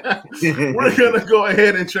going to go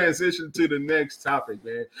ahead and transition to the next topic,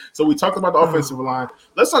 man. So we talked about the offensive line.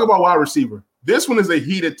 Let's talk about wide receiver. This one is a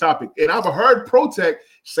heated topic. And I've heard Protech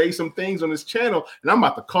say some things on this channel, and I'm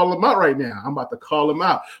about to call him out right now.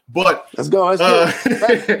 But let's go.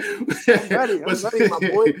 Ready, my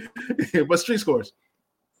boy. But Street Scores,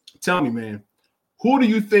 tell me, man, who do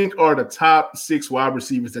you think are the top 6 wide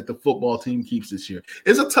receivers that the football team keeps this year?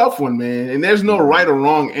 It's a tough one, man, and there's no right or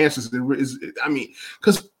wrong answers. I mean,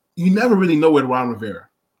 because you never really know with Ron Rivera.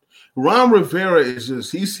 Ron Rivera is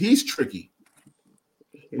just he's tricky.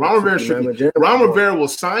 Ron Rivera will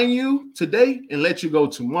sign you today and let you go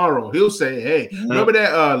tomorrow. He'll say, hey, remember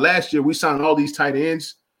that last year we signed all these tight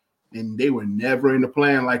ends and they were never in the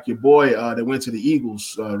plan, like your boy that went to the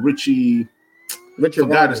Eagles, Richard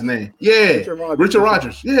forgot his name. Yeah, Richard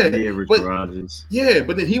Rodgers. Yeah, Richard Rodgers. Yeah,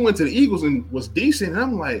 but then he went to the Eagles and was decent. And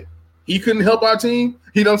I'm like, he couldn't help our team.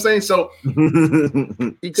 You know what I'm saying? So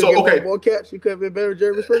he could get more catch. He could have been better,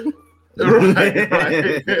 Jerry Springer.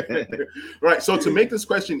 Right. So to make this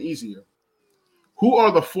question easier, who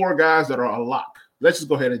are the 4 guys that are a lock? Let's just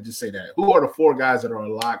go ahead and just say that. Who are the 4 guys that are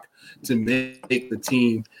a lock to make the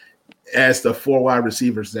team as the 4 wide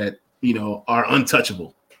receivers that, you know, are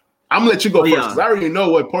untouchable? I'm gonna let you go first because I already know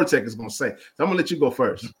what Protech is gonna say. So I'm gonna let you go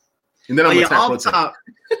first, and then I'm gonna tap Protech.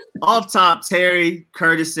 Off top, Terry,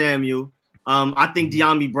 Curtis Samuel. I think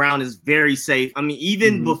De'Ami Brown is very safe. I mean,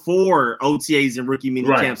 even before OTAs and rookie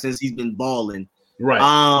minicamp, since he's been balling. Right.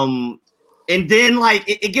 And then like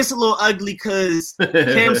it gets a little ugly because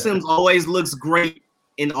Cam Sims always looks great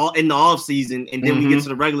in the off season, and then we get to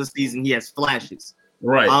the regular season, he has flashes.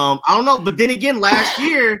 Right. I don't know, but then again, last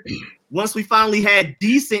year, once we finally had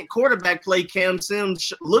decent quarterback play, Cam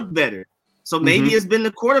Sims looked better. So maybe it's been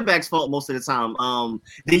the quarterback's fault most of the time.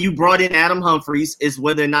 Then you brought in Adam Humphries. Is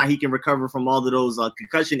whether or not he can recover from all of those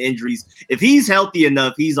concussion injuries. If he's healthy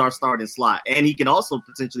enough, he's our starting slot, and he can also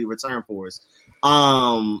potentially return for us.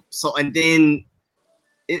 So and then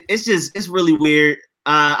it's really weird.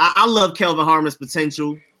 I love Kelvin Harmon's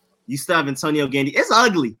potential. You still have Antonio Gandy. It's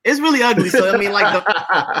ugly. It's really ugly. So I mean, like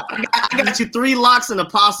I got you 3 locks in a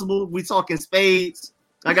possible. We talking spades.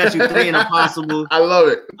 I got you 3 in a possible. I love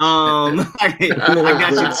it. I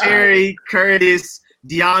got you Terry, Curtis,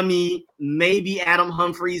 Diami, maybe Adam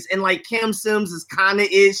Humphries, and like Cam Sims is kind of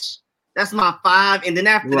ish. That's my 5, and then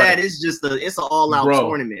after that, it's just it's an all out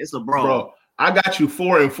tournament. It's a brawl. Bro, I got you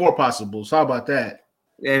 4 and 4 possibles. How about that?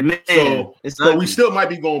 Yeah, man. So we still might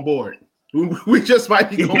be going board. We just might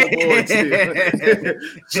be going board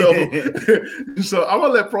still. so I'm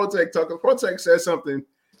gonna let Protech talk. Protech said something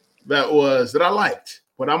that I liked,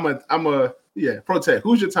 but I'm a Protech.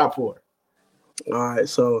 Who's your top 4? All right,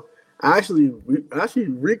 so actually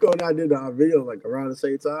Rico and I did our video like around the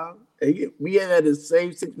same time. And we had the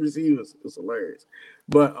same 6 receivers. It's hilarious.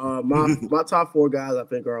 But my top 4 guys I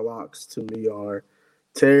think are locks to me are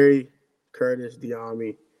Terry, Curtis,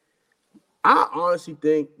 Diami. I honestly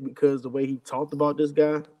think because the way he talked about this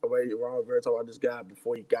guy, the way Ron Rivera talked about this guy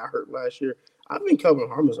before he got hurt last year, I think Kelvin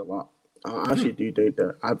Harmon's a lot. I actually do think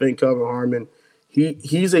that. I think Kelvin Harmon,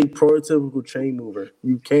 he's a prototypical chain mover.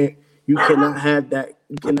 You cannot have that.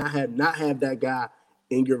 You cannot not have that guy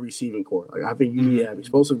in your receiving core. Like I think you need to have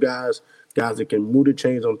explosive guys that can move the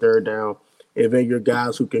chains on 3rd down, and then your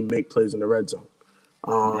guys who can make plays in the red zone.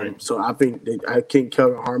 So I think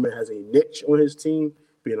Kelvin Harmon has a niche on his team,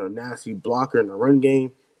 being a nasty blocker in the run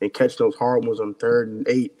game and catch those hard ones on 3rd and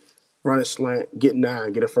 8, run a slant, get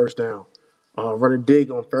 9, get a first down. Run a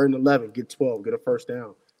dig on 3rd and 11, get 12, get a first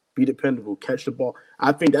down. Be dependable, catch the ball.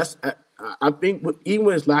 I think even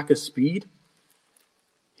with his lack of speed,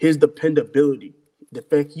 his dependability, the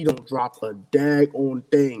fact he don't drop a daggone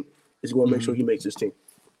thing is going to make sure he makes his team.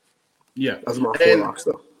 Yeah. That's my 4 locks,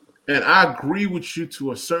 though. And I agree with you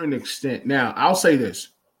to a certain extent. Now, I'll say this.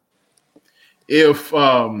 If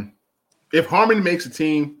Harmon makes a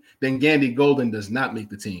team, then Gandy Golden does not make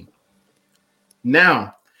the team.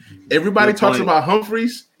 Now, everybody talks about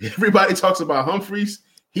Humphries.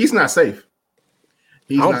 He's not safe.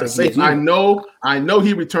 He's not safe. I know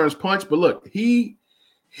he returns punch, but look,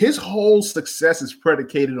 his whole success is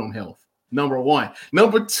predicated on health. Number 1.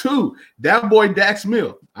 Number 2, that boy Dax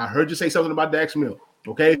Mill. I heard you say something about Dax Mill.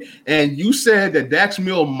 Okay. And you said that Dax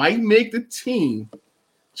Mill might make the team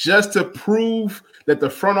just to prove that the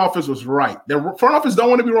front office was right. The front office don't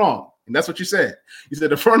want to be wrong. And that's what you said. You said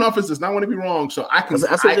the front office does not want to be wrong. So I can see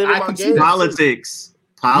that. Politics.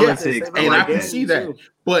 And I can see that.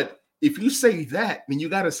 But if you say that, then you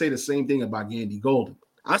got to say the same thing about Gandy Golden.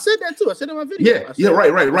 I said that too. I said in my video.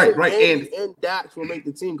 Right. And Dax will make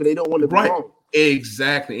the team because they don't want to be wrong.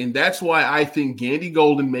 Exactly. And that's why I think Gandy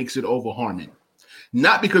Golden makes it over Harmon.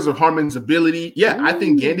 Not because of Harmon's ability. Yeah, I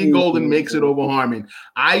think Gandy Golden makes it over Harmon.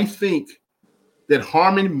 I think that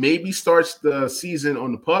Harmon maybe starts the season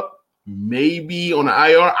on the PUP, maybe on the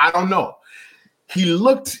IR. I don't know. He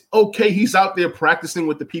looked okay. He's out there practicing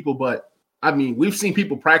with the people, but I mean, we've seen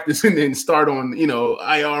people practice and then start on,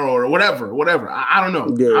 IR or whatever. I don't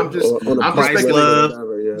know. Yeah, I'm Bryce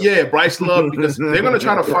Love. Yeah, Bryce Love, because they're going to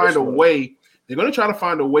try to find a way. They're going to try to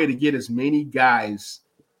find a way to get as many guys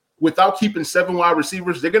without keeping 7 wide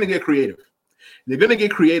receivers. They're going to get creative.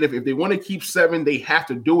 If they want to keep 7, they have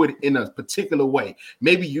to do it in a particular way.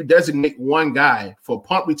 Maybe you designate 1 guy for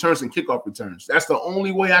punt returns and kickoff returns. That's the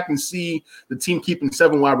only way I can see the team keeping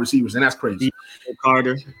 7 wide receivers, and that's crazy.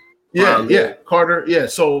 Carter. Yeah, Carter. Yeah,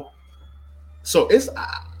 so it's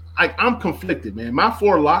I'm conflicted, man. My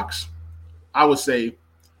 4 locks, I would say,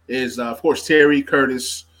 is of course Terry,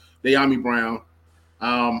 Curtis, Diami Brown.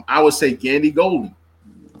 I would say Gandy Golden,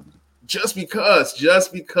 just because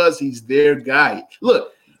he's their guy.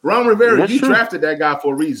 Look, Ron Rivera, he drafted that guy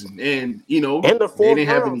for a reason, and they didn't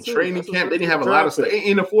have any training camp. They didn't have a lot of stuff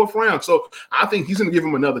in the 4th round. So I think he's going to give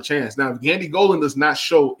him another chance. Now, if Gandy Golden does not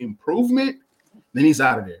show improvement, then he's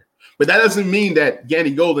out of there. But that doesn't mean that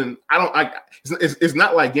Gandy Golden, it's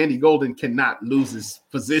not like Gandy Golden cannot lose his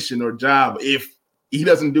position or job if he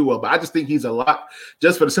doesn't do well. But I just think he's a lot,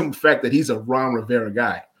 just for the simple fact that he's a Ron Rivera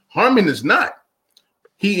guy. Harmon is not.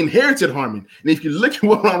 He inherited Harmon. And if you look at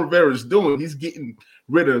what Ron Rivera is doing, he's getting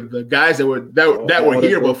rid of the guys that were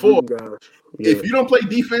here before. Yeah. If you don't play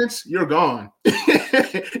defense, you're gone.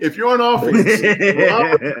 If you're on offense,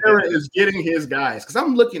 Ron Rivera is getting his guys. Because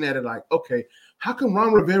I'm looking at it like, okay, how come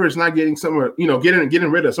Ron Rivera is not getting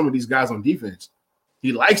getting rid of some of these guys on defense?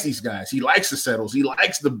 He likes these guys. He likes the Settles. He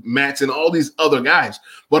likes the Matts and all these other guys.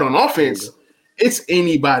 But on offense, it's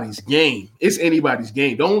anybody's game.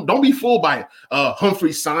 Don't be fooled by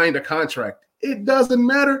Humphrey signed a contract. It doesn't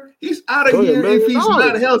matter. He's out of here if he's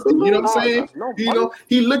not healthy. You know what I'm saying?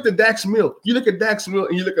 He looked at Dax Mill. You look at Dax Mill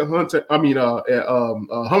and you look at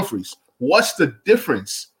Humphreys. What's the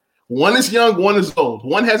difference? One is young, one is old.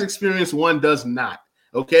 One has experience, one does not.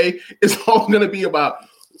 Okay? It's all going to be about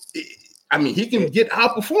 – I mean, he can get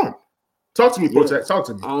outperformed. Talk to me, Protech. Talk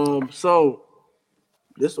to me. So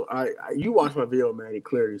this you watched my video, Manny,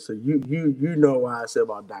 clearly. So you know what I said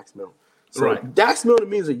about Dax Milne. So right. Dax Milne to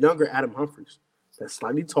me is a younger Adam Humphries. That's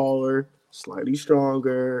slightly taller, slightly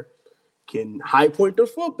stronger, can high point the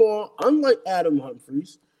football, unlike Adam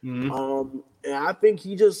Humphries. Mm-hmm. And I think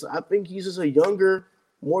he's just a younger,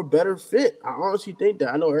 more better fit. I honestly think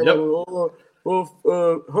that. I know everybody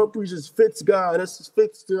Humphries is Fitz guy. That's his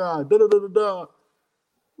Fitz guy. Da da da da da.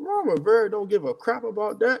 Ron Rivera don't give a crap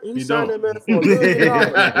about that. He signed that man for $1 million. You think he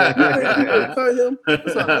gonna cut him?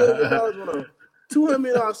 That's $1 million on a $200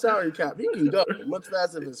 million salary cap. He can go much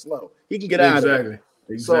faster than slow. He can get out of it.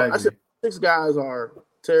 Exactly. So I said 6 guys are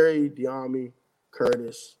Terry, Diami,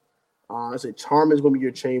 Curtis. I said Charman's gonna be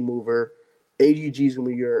your chain mover. AGG's gonna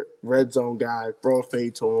be your red zone guy. Throw a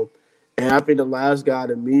fade to him. And I think the last guy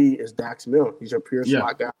to me is Dax Milne. He's your pure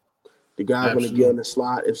slot guy. The guy's going to get in the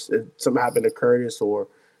slot if something happened to Curtis or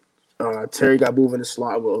Terry got moved in the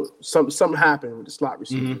slot. Well, something happened with the slot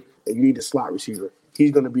receiver, and you need a slot receiver.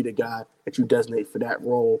 He's going to be the guy that you designate for that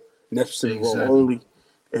role, and that specific role only.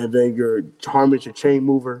 And then your Harmon's your chain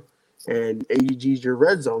mover, and AEG's your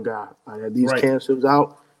red zone guy. These Cam Sims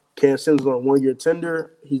out. Cam Sims on a 1-year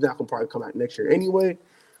tender. He's not going to probably come out next year anyway.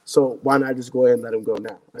 So why not just go ahead and let him go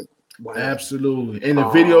now? Absolutely. And the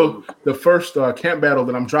video, the first camp battle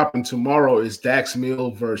that I'm dropping tomorrow is Dax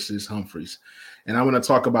Milne versus Humphries. And I'm going to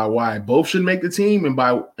talk about why both should make the team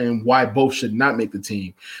and why both should not make the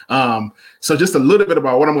team. So just a little bit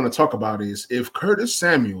about what I'm going to talk about is if Curtis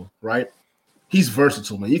Samuel, right, he's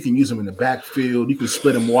versatile, man. You can use him in the backfield. You can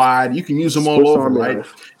split him wide. You can use him all over, right?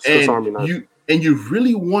 And you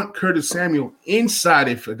really want Curtis Samuel inside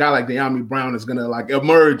if a guy like De'Ami Brown is going to like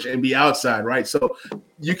emerge and be outside, right? So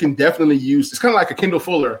you can definitely use – it's kind of like a Kendall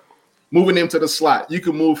Fuller moving him to the slot. You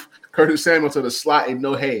can move Curtis Samuel to the slot and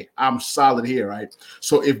know, hey, I'm solid here, right?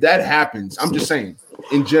 So if that happens, I'm just saying,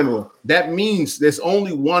 in general, that means there's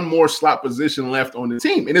only one more slot position left on the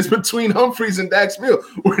team, and it's between Humphries and Dax Milne.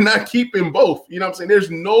 We're not keeping both. You know what I'm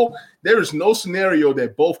saying? There is no scenario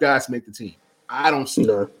that both guys make the team. I don't see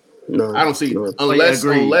it. No, I don't see it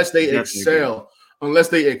unless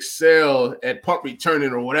they excel at punt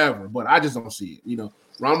returning or whatever. But I just don't see it. You know,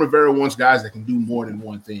 Ron Rivera wants guys that can do more than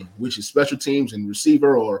one thing, which is special teams and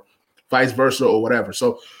receiver or vice versa or whatever.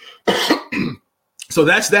 So, so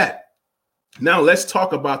that's that. Now let's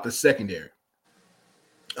talk about the secondary.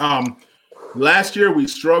 Last year we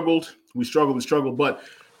struggled, but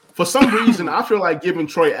for some reason I feel like giving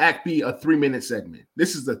Troy Akpe a 3-minute segment.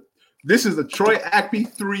 This is the Troy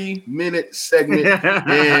Akpe 3-minute segment,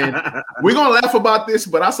 and we're gonna laugh about this.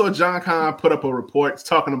 But I saw John Kahn put up a report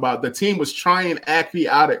talking about the team was trying Akpe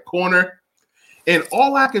out at corner, and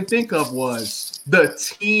all I can think of was the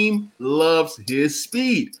team loves his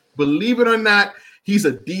speed. Believe it or not, he's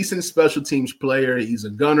a decent special teams player. He's a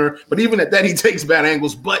gunner, but even at that, he takes bad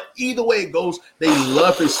angles. But either way it goes, they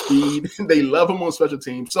love his speed. They love him on special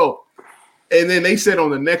teams. So. And then they said on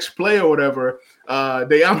the next play or whatever,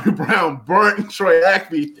 De'Ami Brown burnt Troy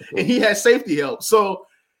Akpe, and he had safety help. So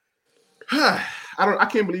I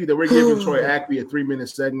can't believe that we're giving Troy Akpe a 3-minute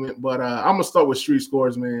segment. But I'm gonna start with Street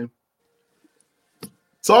Scores, man.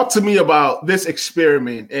 Talk to me about this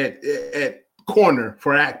experiment at corner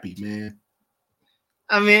for Akpe, man.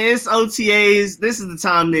 I mean, it's OTAs. This is the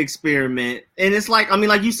time to experiment. And it's like, I mean,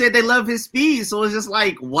 like you said, they love his speed. So it's just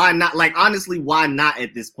like, why not? Like, honestly, why not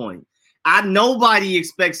at this point? Nobody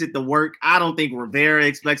expects it to work. I don't think Rivera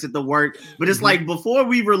expects it to work. But it's like before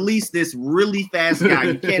we release this really fast guy,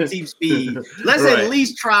 you can't teach speed. Let's at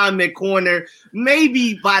least try him at corner.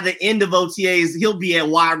 Maybe by the end of OTAs, he'll be at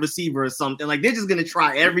wide receiver or something. Like they're just gonna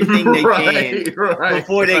try everything they can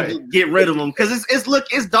before they get rid of him. Because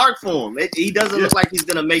it's dark for him. He doesn't look like he's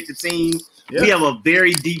gonna make the team. Yeah. We have a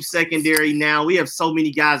very deep secondary now. We have so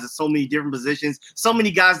many guys at so many different positions, so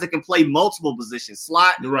many guys that can play multiple positions,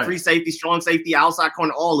 slot, free safety, strong safety, outside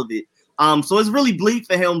corner, all of it. So it's really bleak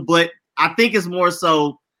for him, but I think it's more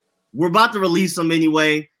so we're about to release him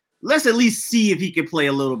anyway. Let's at least see if he can play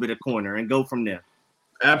a little bit of corner and go from there.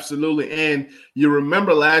 Absolutely. And you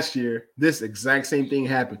remember last year, this exact same thing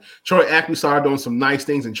happened. Troy Akpe started doing some nice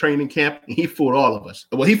things in training camp, and he fooled all of us.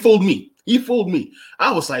 Well, he fooled me.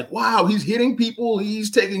 I was like, wow, he's hitting people.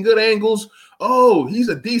 He's taking good angles. Oh, he's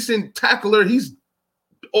a decent tackler. He's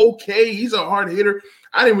okay. He's a hard hitter.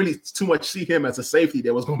 I didn't really too much see him as a safety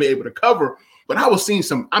that was going to be able to cover, but I was hearing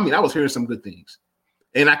some good things.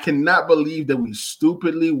 And I cannot believe that we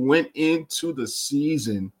stupidly went into the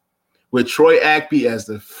season with Troy Akpe as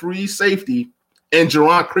the free safety and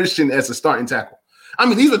Jerron Christian as a starting tackle. I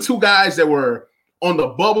mean, these are two guys that were on the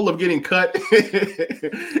bubble of getting cut,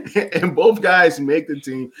 and both guys make the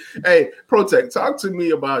team. Hey, Protech, talk to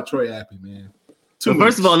me about Troy Apke, man. So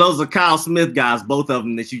first of all, those are Kyle Smith guys, both of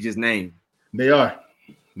them that you just named. They are.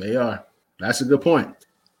 That's a good point.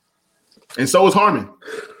 And so is Harmon,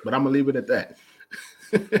 but I'm gonna leave it at that.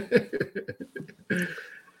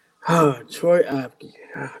 Troy Apke.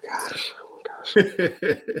 Oh gosh.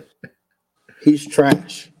 He's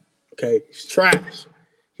trash. Okay, he's trash.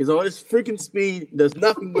 He's all this freaking speed, does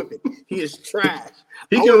nothing with it. He is trash.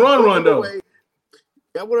 He can run though.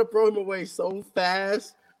 I want to throw him away so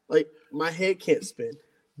fast, like my head can't spin.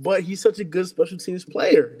 But he's such a good special teams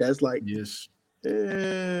player. That's like, yes.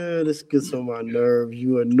 This gets on my nerves.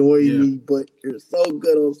 You annoy me, but you're so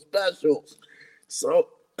good on specials. So,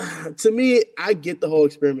 to me, I get the whole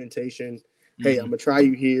experimentation. Hey, I'm gonna try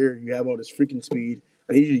you here. You have all this freaking speed.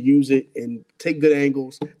 I need you to use it and take good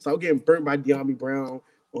angles. So I'm getting burnt by De'Ami Brown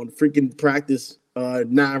on freaking practice 9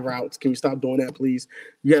 routes. Can we stop doing that, please?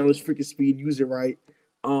 You got all this freaking speed. Use it right.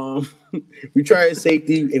 We tried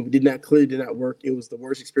safety and we did not work. It was the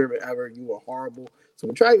worst experiment ever. You were horrible. So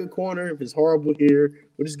we tried a corner. If it's horrible here,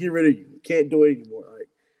 we'll just get rid of you. We can't do it anymore. Like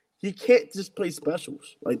he can't just play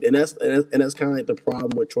specials. Like and that's kind of like the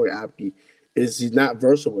problem with Troy Apke is he's not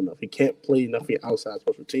versatile enough. He can't play enough outside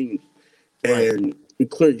special teams, and we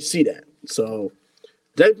clearly see that. So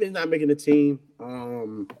definitely not making the team.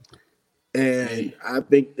 And I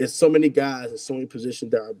think there's so many guys in so many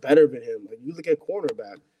positions that are better than him. Like you look at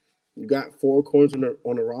cornerback, you got 4 corners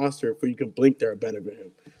on the roster before you can blink that are better than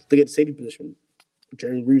him. Look at the safety position.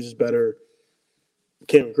 Jeremy Reeves is better.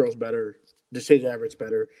 Cameron Curl's better. DeShazer Everett's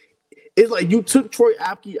better. It's like you took Troy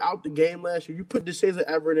Apke out the game last year. You put DeShazer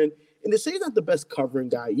Everett in, and DeShazer's not the best covering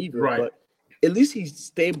guy either. Right. But at least he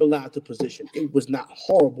stabilized the position. It was not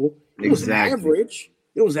horrible. It was average.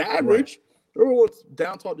 It was average. Right. Everyone's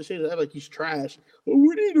down talk DeShazer Everett like he's trash. Well,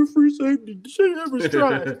 we need a free safety. DeShazer Everett's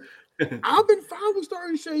trash. I've been fine with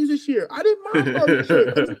starting Shays this year. I didn't mind starting Shays.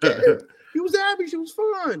 I didn't care. He was average. He was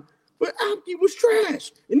fine. But Apke was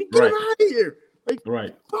trash. And he get him out of here. Like,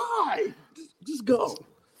 bye. Just go.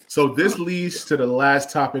 So this leads to the last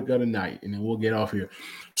topic of the night, and then we'll get off here.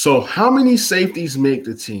 So how many safeties make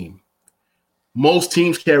the team? Most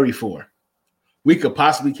teams carry 4. We could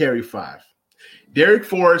possibly carry 5. Derek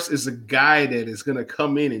Forrest is a guy that is going to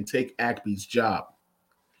come in and take Apke's job.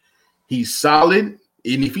 He's solid,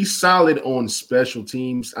 and if he's solid on special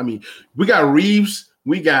teams, I mean, we got Reeves,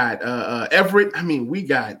 we got Everett, I mean, we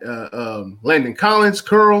got Landon Collins,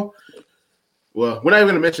 Curl. Well, we're not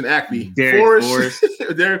even going to mention Apke.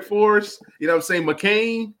 Derek Forrest, you know what I'm saying,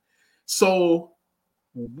 McCain. So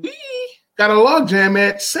we got a logjam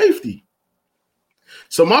at safety.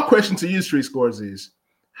 So my question to you, Street Scores, is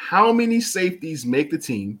how many safeties make the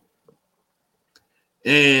team?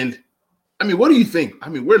 And I mean, what do you think? I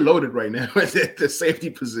mean, we're loaded right now at the safety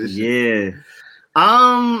position. Yeah.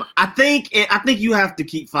 I think you have to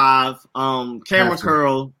keep 5. Cameron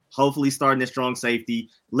Curl, hopefully starting at strong safety.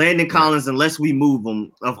 Landon Collins, unless we move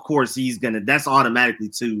him, of course that's automatically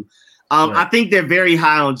 2. I think they're very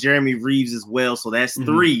high on Jeremy Reeves as well, so that's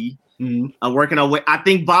 3. Working our way. I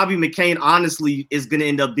think Bobby McCain honestly is going to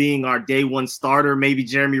end up being our day 1 starter. Maybe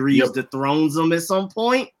Jeremy Reeves dethrones him at some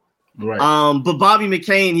point. Right. But Bobby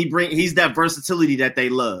McCain, he's that versatility that they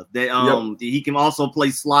love. That he can also play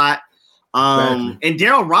slot. And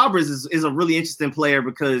Darryl Roberts is a really interesting player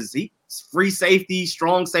because he's free safety,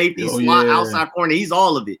 strong safety, slot, outside corner. He's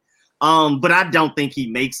all of it. But I don't think he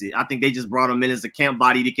makes it. I think they just brought him in as a camp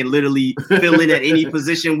body that can literally fill in at any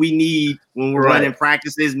position we need when we're running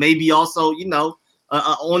practices. Maybe also,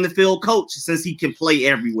 on the field coach since he can play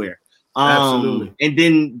everywhere. Absolutely. And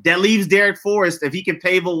then that leaves Derek Forrest. If he can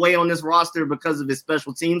pave a way on this roster because of his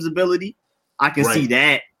special teams ability, I can see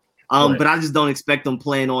that. But I just don't expect him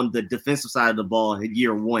playing on the defensive side of the ball in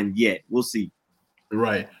year 1 yet. We'll see.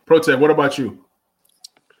 Right. Protech, what about you?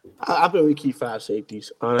 I think we keep 5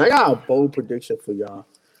 safeties. I got a bold prediction for y'all.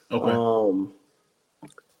 Okay.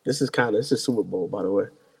 This is Super Bowl, by the way.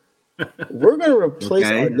 We're going to replace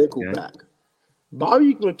our nickelback.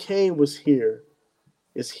 Bobby McCain is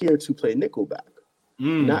here to play nickelback,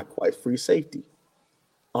 not quite free safety.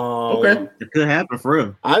 It could happen for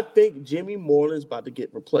real. I think Jimmy Moreland's about to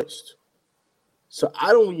get replaced. So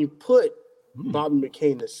I don't when you put Bobby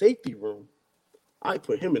McCain in the safety room, I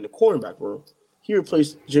put him in the cornerback room. He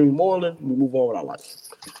replaced Jimmy Moreland. We move on with our life.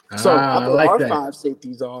 So our 5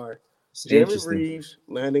 safeties are Jeremy Reeves,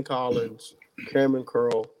 Landon Collins, Cameron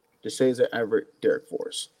Curl, DeShazer Everett, Derek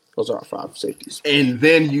Forrest. Those are our 5 safeties. And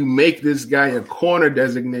then you make this guy a corner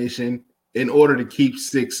designation in order to keep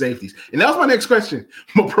 6 safeties? And that was my next question.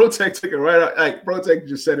 But Protech took it right out. Like Protech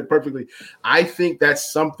just said it perfectly. I think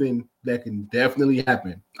that's something that can definitely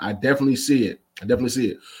happen. I definitely see it.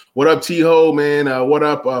 What up, T-Ho, man? What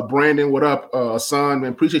up, Brandon? What up, Hassan?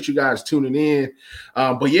 Man, appreciate you guys tuning in.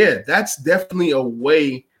 But yeah, that's definitely a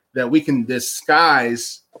way that we can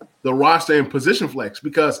disguise the roster and position flex,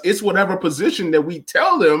 because it's whatever position that we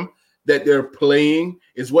tell them that they're playing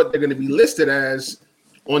is what they're going to be listed as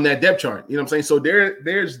on that depth chart. You know what I'm saying? So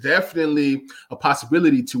there's definitely a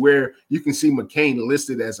possibility to where you can see McCain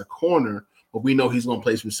listed as a corner, but we know he's going to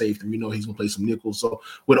play some safety. We know he's going to play some nickel. So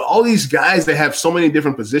with all these guys that have so many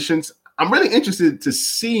different positions, I'm really interested to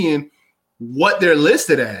seeing what they're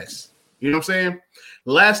listed as. You know what I'm saying?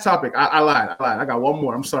 Last topic. I lied. I got one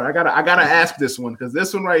more. I'm sorry. I gotta ask this one, because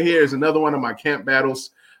this one right here is another one of my camp battles.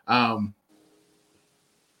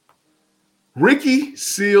 Ricky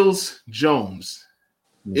Seals-Jones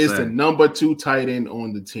is the number 2 tight end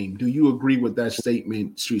on the team. Do you agree with that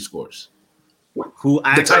statement, Street Scores? Who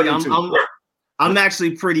actually I'm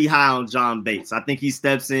actually pretty high on John Bates. I think he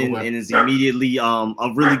steps in and is immediately a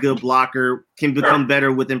really good blocker, can become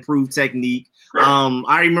better with improved technique.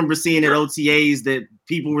 I remember seeing at OTAs that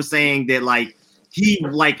people were saying that he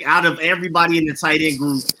out of everybody in the tight end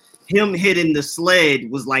group, him hitting the sled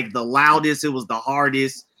was the loudest, it was the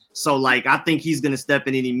hardest. So I think he's gonna step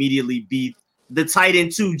in and immediately beat the tight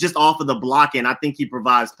end too, just off of the blocking. I think he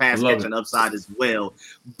provides pass catching upside as well.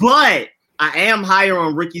 But I am higher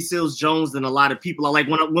on Ricky Seals-Jones than a lot of people.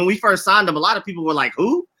 When we first signed him, a lot of people were like,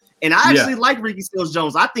 who? And I actually like Ricky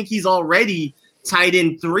Seals-Jones. I think he's already tight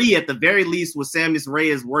end 3 at the very least, with Sammis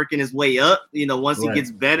Reyes working his way up, once he gets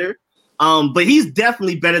better. But he's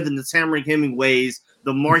definitely better than the Tamarick Hemingways,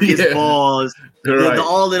 the Marcus Balls,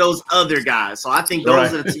 all of those other guys. So I think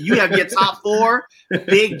those are you have your top 4,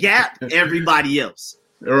 big gap, everybody else.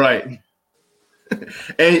 Right.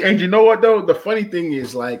 And you know what though? The funny thing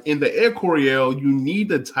is, in the Air Coryell, you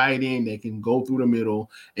need a tight end that can go through the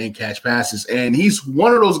middle and catch passes. And he's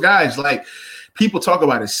one of those guys. People talk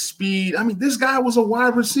about his speed. I mean, this guy was a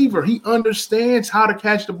wide receiver. He understands how to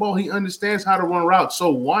catch the ball. He understands how to run routes. So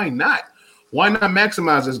why not? Why not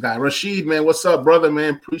maximize this guy? Rashid, man, what's up, brother,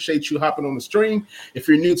 man? Appreciate you hopping on the stream. If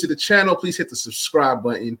you're new to the channel, please hit the subscribe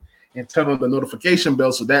button and turn on the notification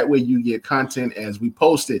bell so that way you get content as we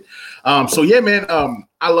post it. So, yeah, man,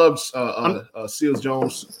 I love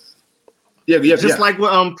Seals-Jones. Yeah. Like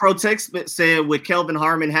what Protech said with Kelvin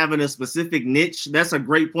Harmon having a specific niche. That's a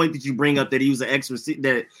great point that you bring up, that he was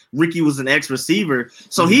that Ricky was an ex-receiver.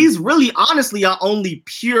 So he's really honestly our only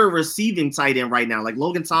pure receiving tight end right now.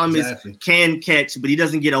 Logan Thomas can catch, but he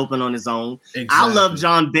doesn't get open on his own. Exactly. I love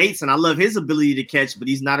John Bates and I love his ability to catch, but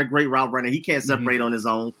he's not a great route runner. He can't separate on his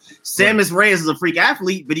own. Sammis Reyes is a freak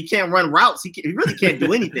athlete, but he can't run routes. He really can't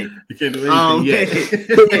do anything. He can't do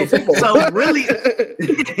anything.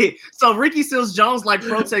 So Ricky Seals-Jones, like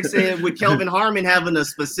Protech said, with Kelvin Harmon having a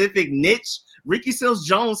specific niche, Ricky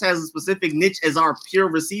Seals-Jones has a specific niche as our pure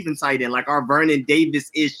receiving tight end, like our Vernon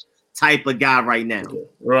Davis-ish type of guy right now.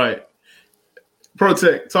 Right.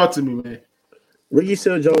 Protech, talk to me, man. Ricky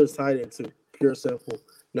Seals-Jones tight end too. Pure simple.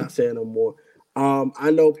 Not saying no more. I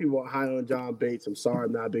know people are high on John Bates. I'm sorry,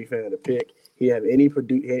 I'm not a big fan of the pick. He have any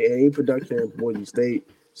production in Boise State.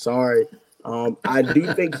 Sorry. I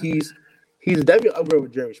do think he's definitely an upgrade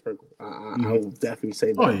with Jeremy Sprinkle. I will definitely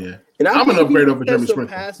say that. Oh yeah, and I'm an upgrade over Jeremy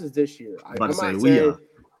Sprinkle. Passes this year. I'm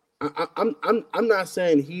not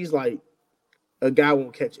saying he's like a guy who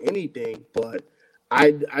won't catch anything, but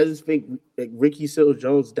I just think Ricky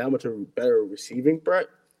Seals-Jones is that much a better receiving threat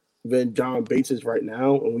than John Bates is right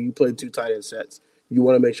now. And when you play 2 tight end sets, you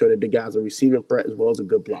want to make sure that the guy's a receiving threat as well as a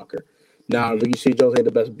good blocker. Now, Ricky Seals-Jones ain't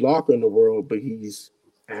the best blocker in the world, but he's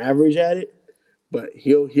average at it. But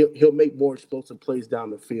he'll make more explosive plays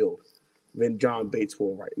down the field than John Bates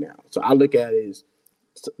will right now. So I look at it as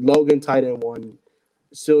Logan tight end 1,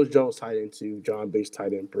 Seals-Jones tight end 2, John Bates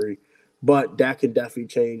tight end 3. But that can definitely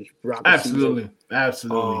change throughout the season.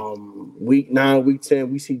 Absolutely. Week 9, week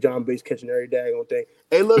 10, we see John Bates catching every daggone thing.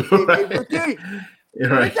 Hey, look, hey, Ricky. You're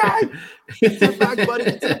right. Sit back, buddy.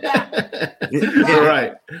 Sit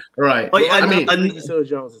back. Right. Ricky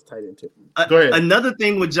Seals-Jones is tight end too. Go ahead. Another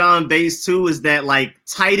thing with John Bates too is that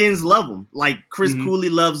tight ends love him. Chris Cooley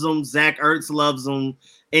loves him. Zach Ertz loves him.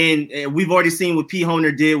 And we've already seen what P.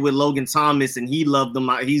 Honer did with Logan Thomas, and he loved him.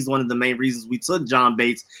 He's one of the main reasons we took John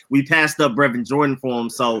Bates. We passed up Brevin Jordan for him.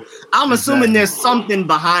 So I'm assuming there's something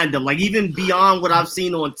behind him, even beyond what I've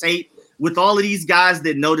seen on tape. With all of these guys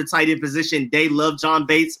that know the tight end position, they love John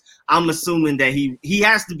Bates. I'm assuming that he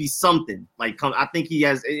has to be something. I think he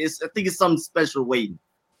has. I think it's something special waiting.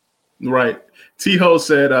 Right. T-Ho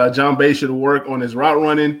said John Bay should work on his route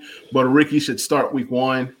running, but Ricky should start week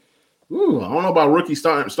 1. Ooh, I don't know about rookie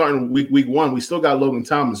starting week 1. We still got Logan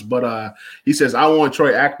Thomas, but he says I want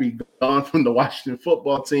Troy Apke gone from the Washington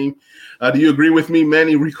football team. Do you agree with me,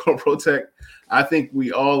 Manny, Rico, Protech? I think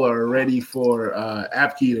we all are ready for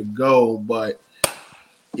Apke to go, but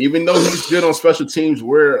even though he's good on special teams,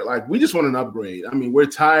 we just want an upgrade. I mean, we're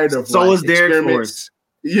tired of is Derek Forrest.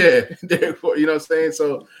 Yeah, Derek Forrest. You know what I'm saying?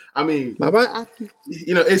 So I mean,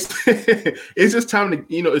 it's it's just time to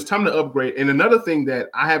it's time to upgrade. And another thing that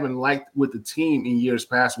I haven't liked with the team in years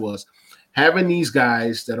past was having these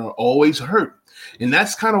guys that are always hurt, and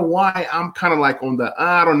that's kind of why I'm kind of like on the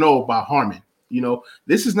I don't know about Harmon.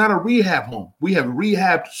 This is not a rehab home. We have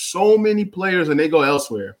rehabbed so many players, and they go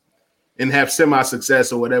elsewhere and have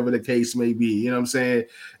semi-success or whatever the case may be. You know what I'm saying?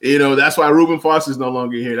 That's why Reuben Foster is no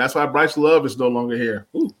longer here. That's why Bryce Love is no longer here.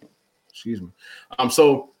 Ooh, excuse me.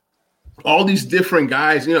 So all these different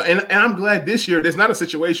guys, and I'm glad this year there's not a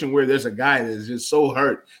situation where there's a guy that is just so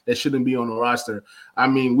hurt that shouldn't be on the roster. I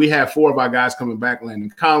mean, we have 4 of our guys coming back: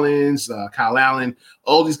 Landon Collins, Kyle Allen.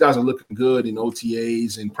 All these guys are looking good in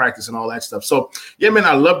OTAs and practice and all that stuff. So, yeah, man,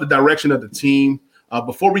 I love the direction of the team.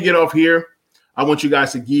 Before we get off here, I want you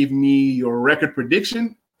guys to give me your record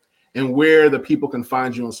prediction and where the people can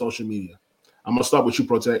find you on social media. I'm going to start with you,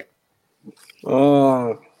 Protech.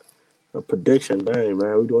 A prediction, dang,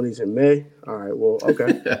 man. We're doing these in May. All right, well,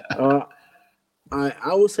 okay.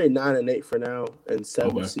 I will say 9-8 for now and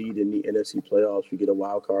 7 seed in the NFC playoffs. We get a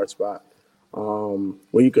wild card spot.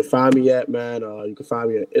 Where you can find me at, man, you can find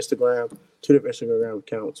me on Instagram, 2 different Instagram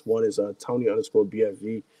accounts. One is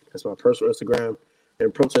Tony_BFV. That's my personal Instagram.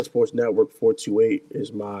 And Protech Sports Network 428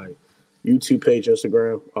 is my YouTube page,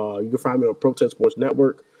 Instagram. You can find me on Protech Sports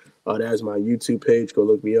Network. That is my YouTube page. Go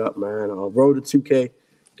look me up, man. Road to 2K.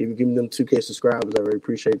 Give me them 2K subscribers. I really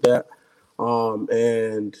appreciate that.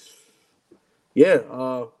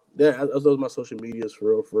 Those are my social medias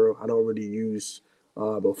for real. I don't really use,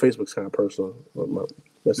 but Facebook's kind of personal.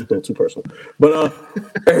 That's a little too personal. But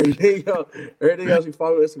everything else, you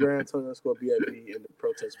follow Instagram, Tony_BFV, and the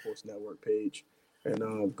Protech Sports Network page. And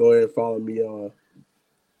go ahead and follow me on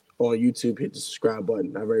YouTube. Hit the subscribe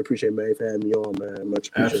button. I very appreciate Manny for having me on, man. Much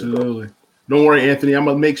appreciated. Absolutely. Don't worry, Anthony. I'm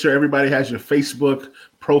going to make sure everybody has your Facebook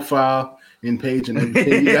profile and page and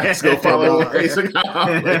everything. You guys go follow on Facebook.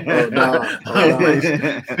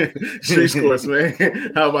 Street Sports,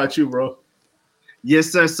 man. How about you, bro?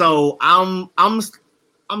 Yes, sir. So I'm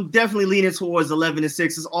definitely leaning towards 11-6.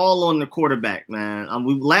 It's all on the quarterback, man.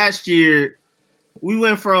 Last year we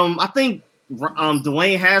went from, I think,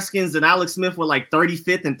 Dwayne Haskins and Alex Smith were like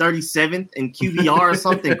 35th and 37th in QBR or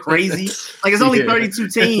something crazy. Like it's only 32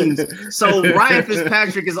 teams. So Ryan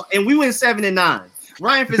Fitzpatrick and we went 7-9.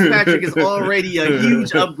 Ryan Fitzpatrick is already a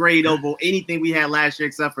huge upgrade over anything we had last year,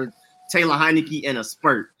 except for Taylor Heineke and a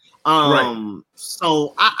spurt.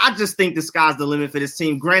 So I just think the sky's the limit for this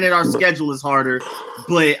team. Granted, our schedule is harder,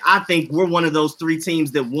 but I think we're one of those 3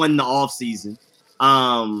 teams that won the offseason.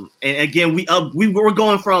 And again, we were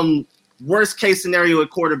going from worst case scenario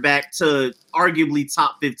at quarterback to arguably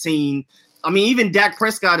top 15. I mean, even Dak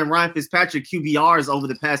Prescott and Ryan Fitzpatrick QBRs over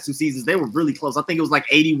the past 2 seasons, they were really close. I think it was like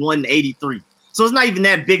 81-83. So it's not even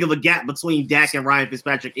that big of a gap between Dak and Ryan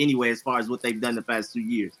Fitzpatrick anyway, as far as what they've done the past 2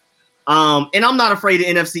 years. And I'm not afraid of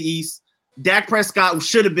NFC East. Dak Prescott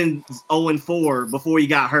should have been 0-4 before he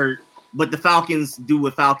got hurt, but the Falcons do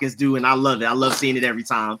what Falcons do, and I love it. I love seeing it every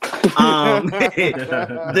time. The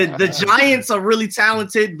Giants are really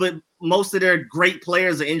talented, but most of their great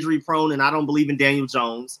players are injury prone, and I don't believe in Daniel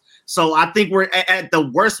Jones. So I think we're at the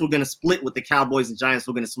worst, we're going to split with the Cowboys and Giants.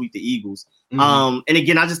 We're going to sweep the Eagles. And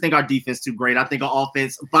again, I just think our defense is too great. I think our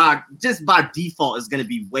offense by default is going to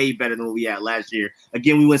be way better than what we had last year.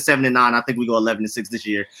 Again, we went 7-9. I think we go 11-6 this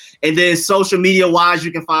year. And then social media wise,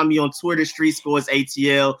 you can find me on Twitter, Street Scores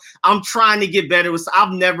ATL. I'm trying to get better with.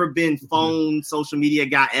 I've never been phone social media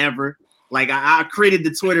guy ever. Like I created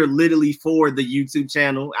the Twitter literally for the YouTube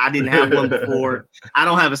channel. I didn't have one before. I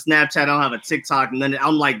don't have a Snapchat. I don't have a TikTok. None.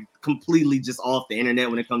 I'm like completely just off the internet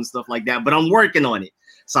when it comes to stuff like that. But I'm working on it.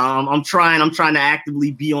 So I'm trying to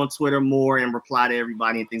actively be on Twitter more and reply to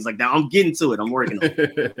everybody and things like that. I'm getting to it. I'm working on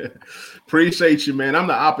it. Appreciate you, man. I'm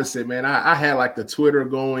the opposite, man. I had like the Twitter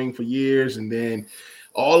going for years, and then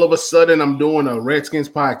all of a sudden I'm doing a Redskins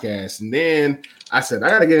podcast. And then I said, I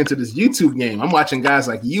got to get into this YouTube game. I'm watching guys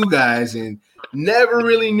like you guys and never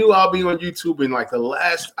really knew I'll be on YouTube in like the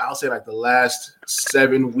last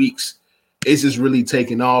 7 weeks. It's just really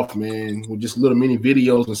taking off, man, with just little mini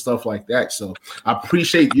videos and stuff like that. So I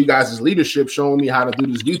appreciate you guys' leadership showing me how to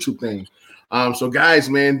do this YouTube thing. So guys,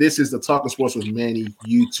 man, this is the Talking Sports with Manny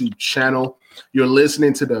YouTube channel. You're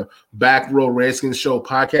listening to the Back Row Redskins Show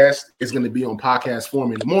podcast. It's going to be on podcast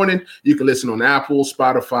form in the morning. You can listen on Apple,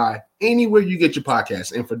 Spotify, anywhere you get your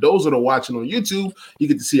podcast. And for those that are watching on YouTube, you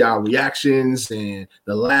get to see our reactions and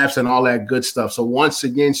the laughs and all that good stuff. So once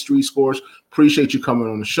again, Street Scores, appreciate you coming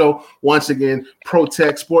on the show. Once again,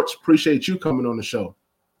 Protech Sports, appreciate you coming on the show.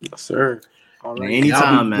 Yes, sir. All right.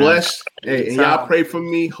 Anytime, man. Blessed. Hey, and y'all pray for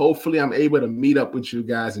me. Hopefully, I'm able to meet up with you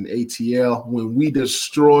guys in ATL when we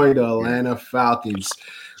destroy the Atlanta Falcons.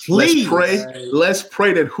 Please. Let's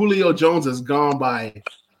pray that Julio Jones is gone by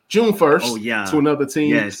June 1st to another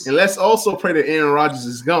team. Yes. And let's also pray that Aaron Rodgers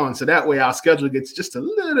is gone. So that way our schedule gets just a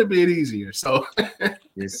little bit easier. So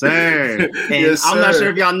yes, sir. And I'm not sure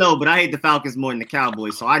if y'all know, but I hate the Falcons more than the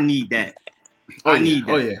Cowboys. So I need that. I need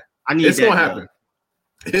that. Oh, yeah. I need it's that. It's going to happen.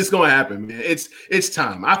 It's going to happen, man. It's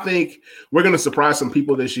time. I think we're going to surprise some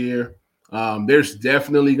people this year. There's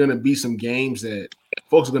definitely going to be some games that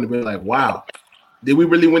folks are going to be like, wow, did we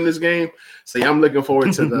really win this game? So I'm looking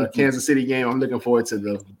forward to the Kansas City game. I'm looking forward to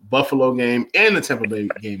the Buffalo game and the Tampa Bay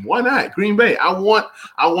game. Why not? Green Bay. I want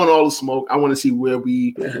all the smoke. I want to see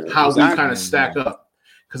we kind of stack up.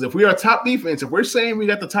 Because if we are top defense, if we're saying we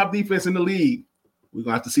got the top defense in the league, we're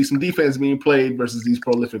going to have to see some defense being played versus these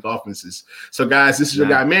prolific offenses. So, guys, this is your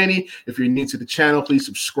guy, Manny. If you're new to the channel, please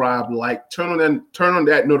subscribe, like, turn on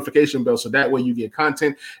that notification bell so that way you get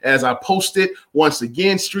content as I post it. Once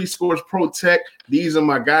again, Street Scores Protech. These are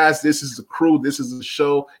my guys. This is the crew. This is the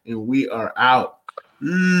show, and we are out.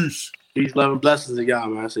 Peace. Peace, love, and blessings to y'all,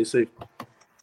 man. Stay safe.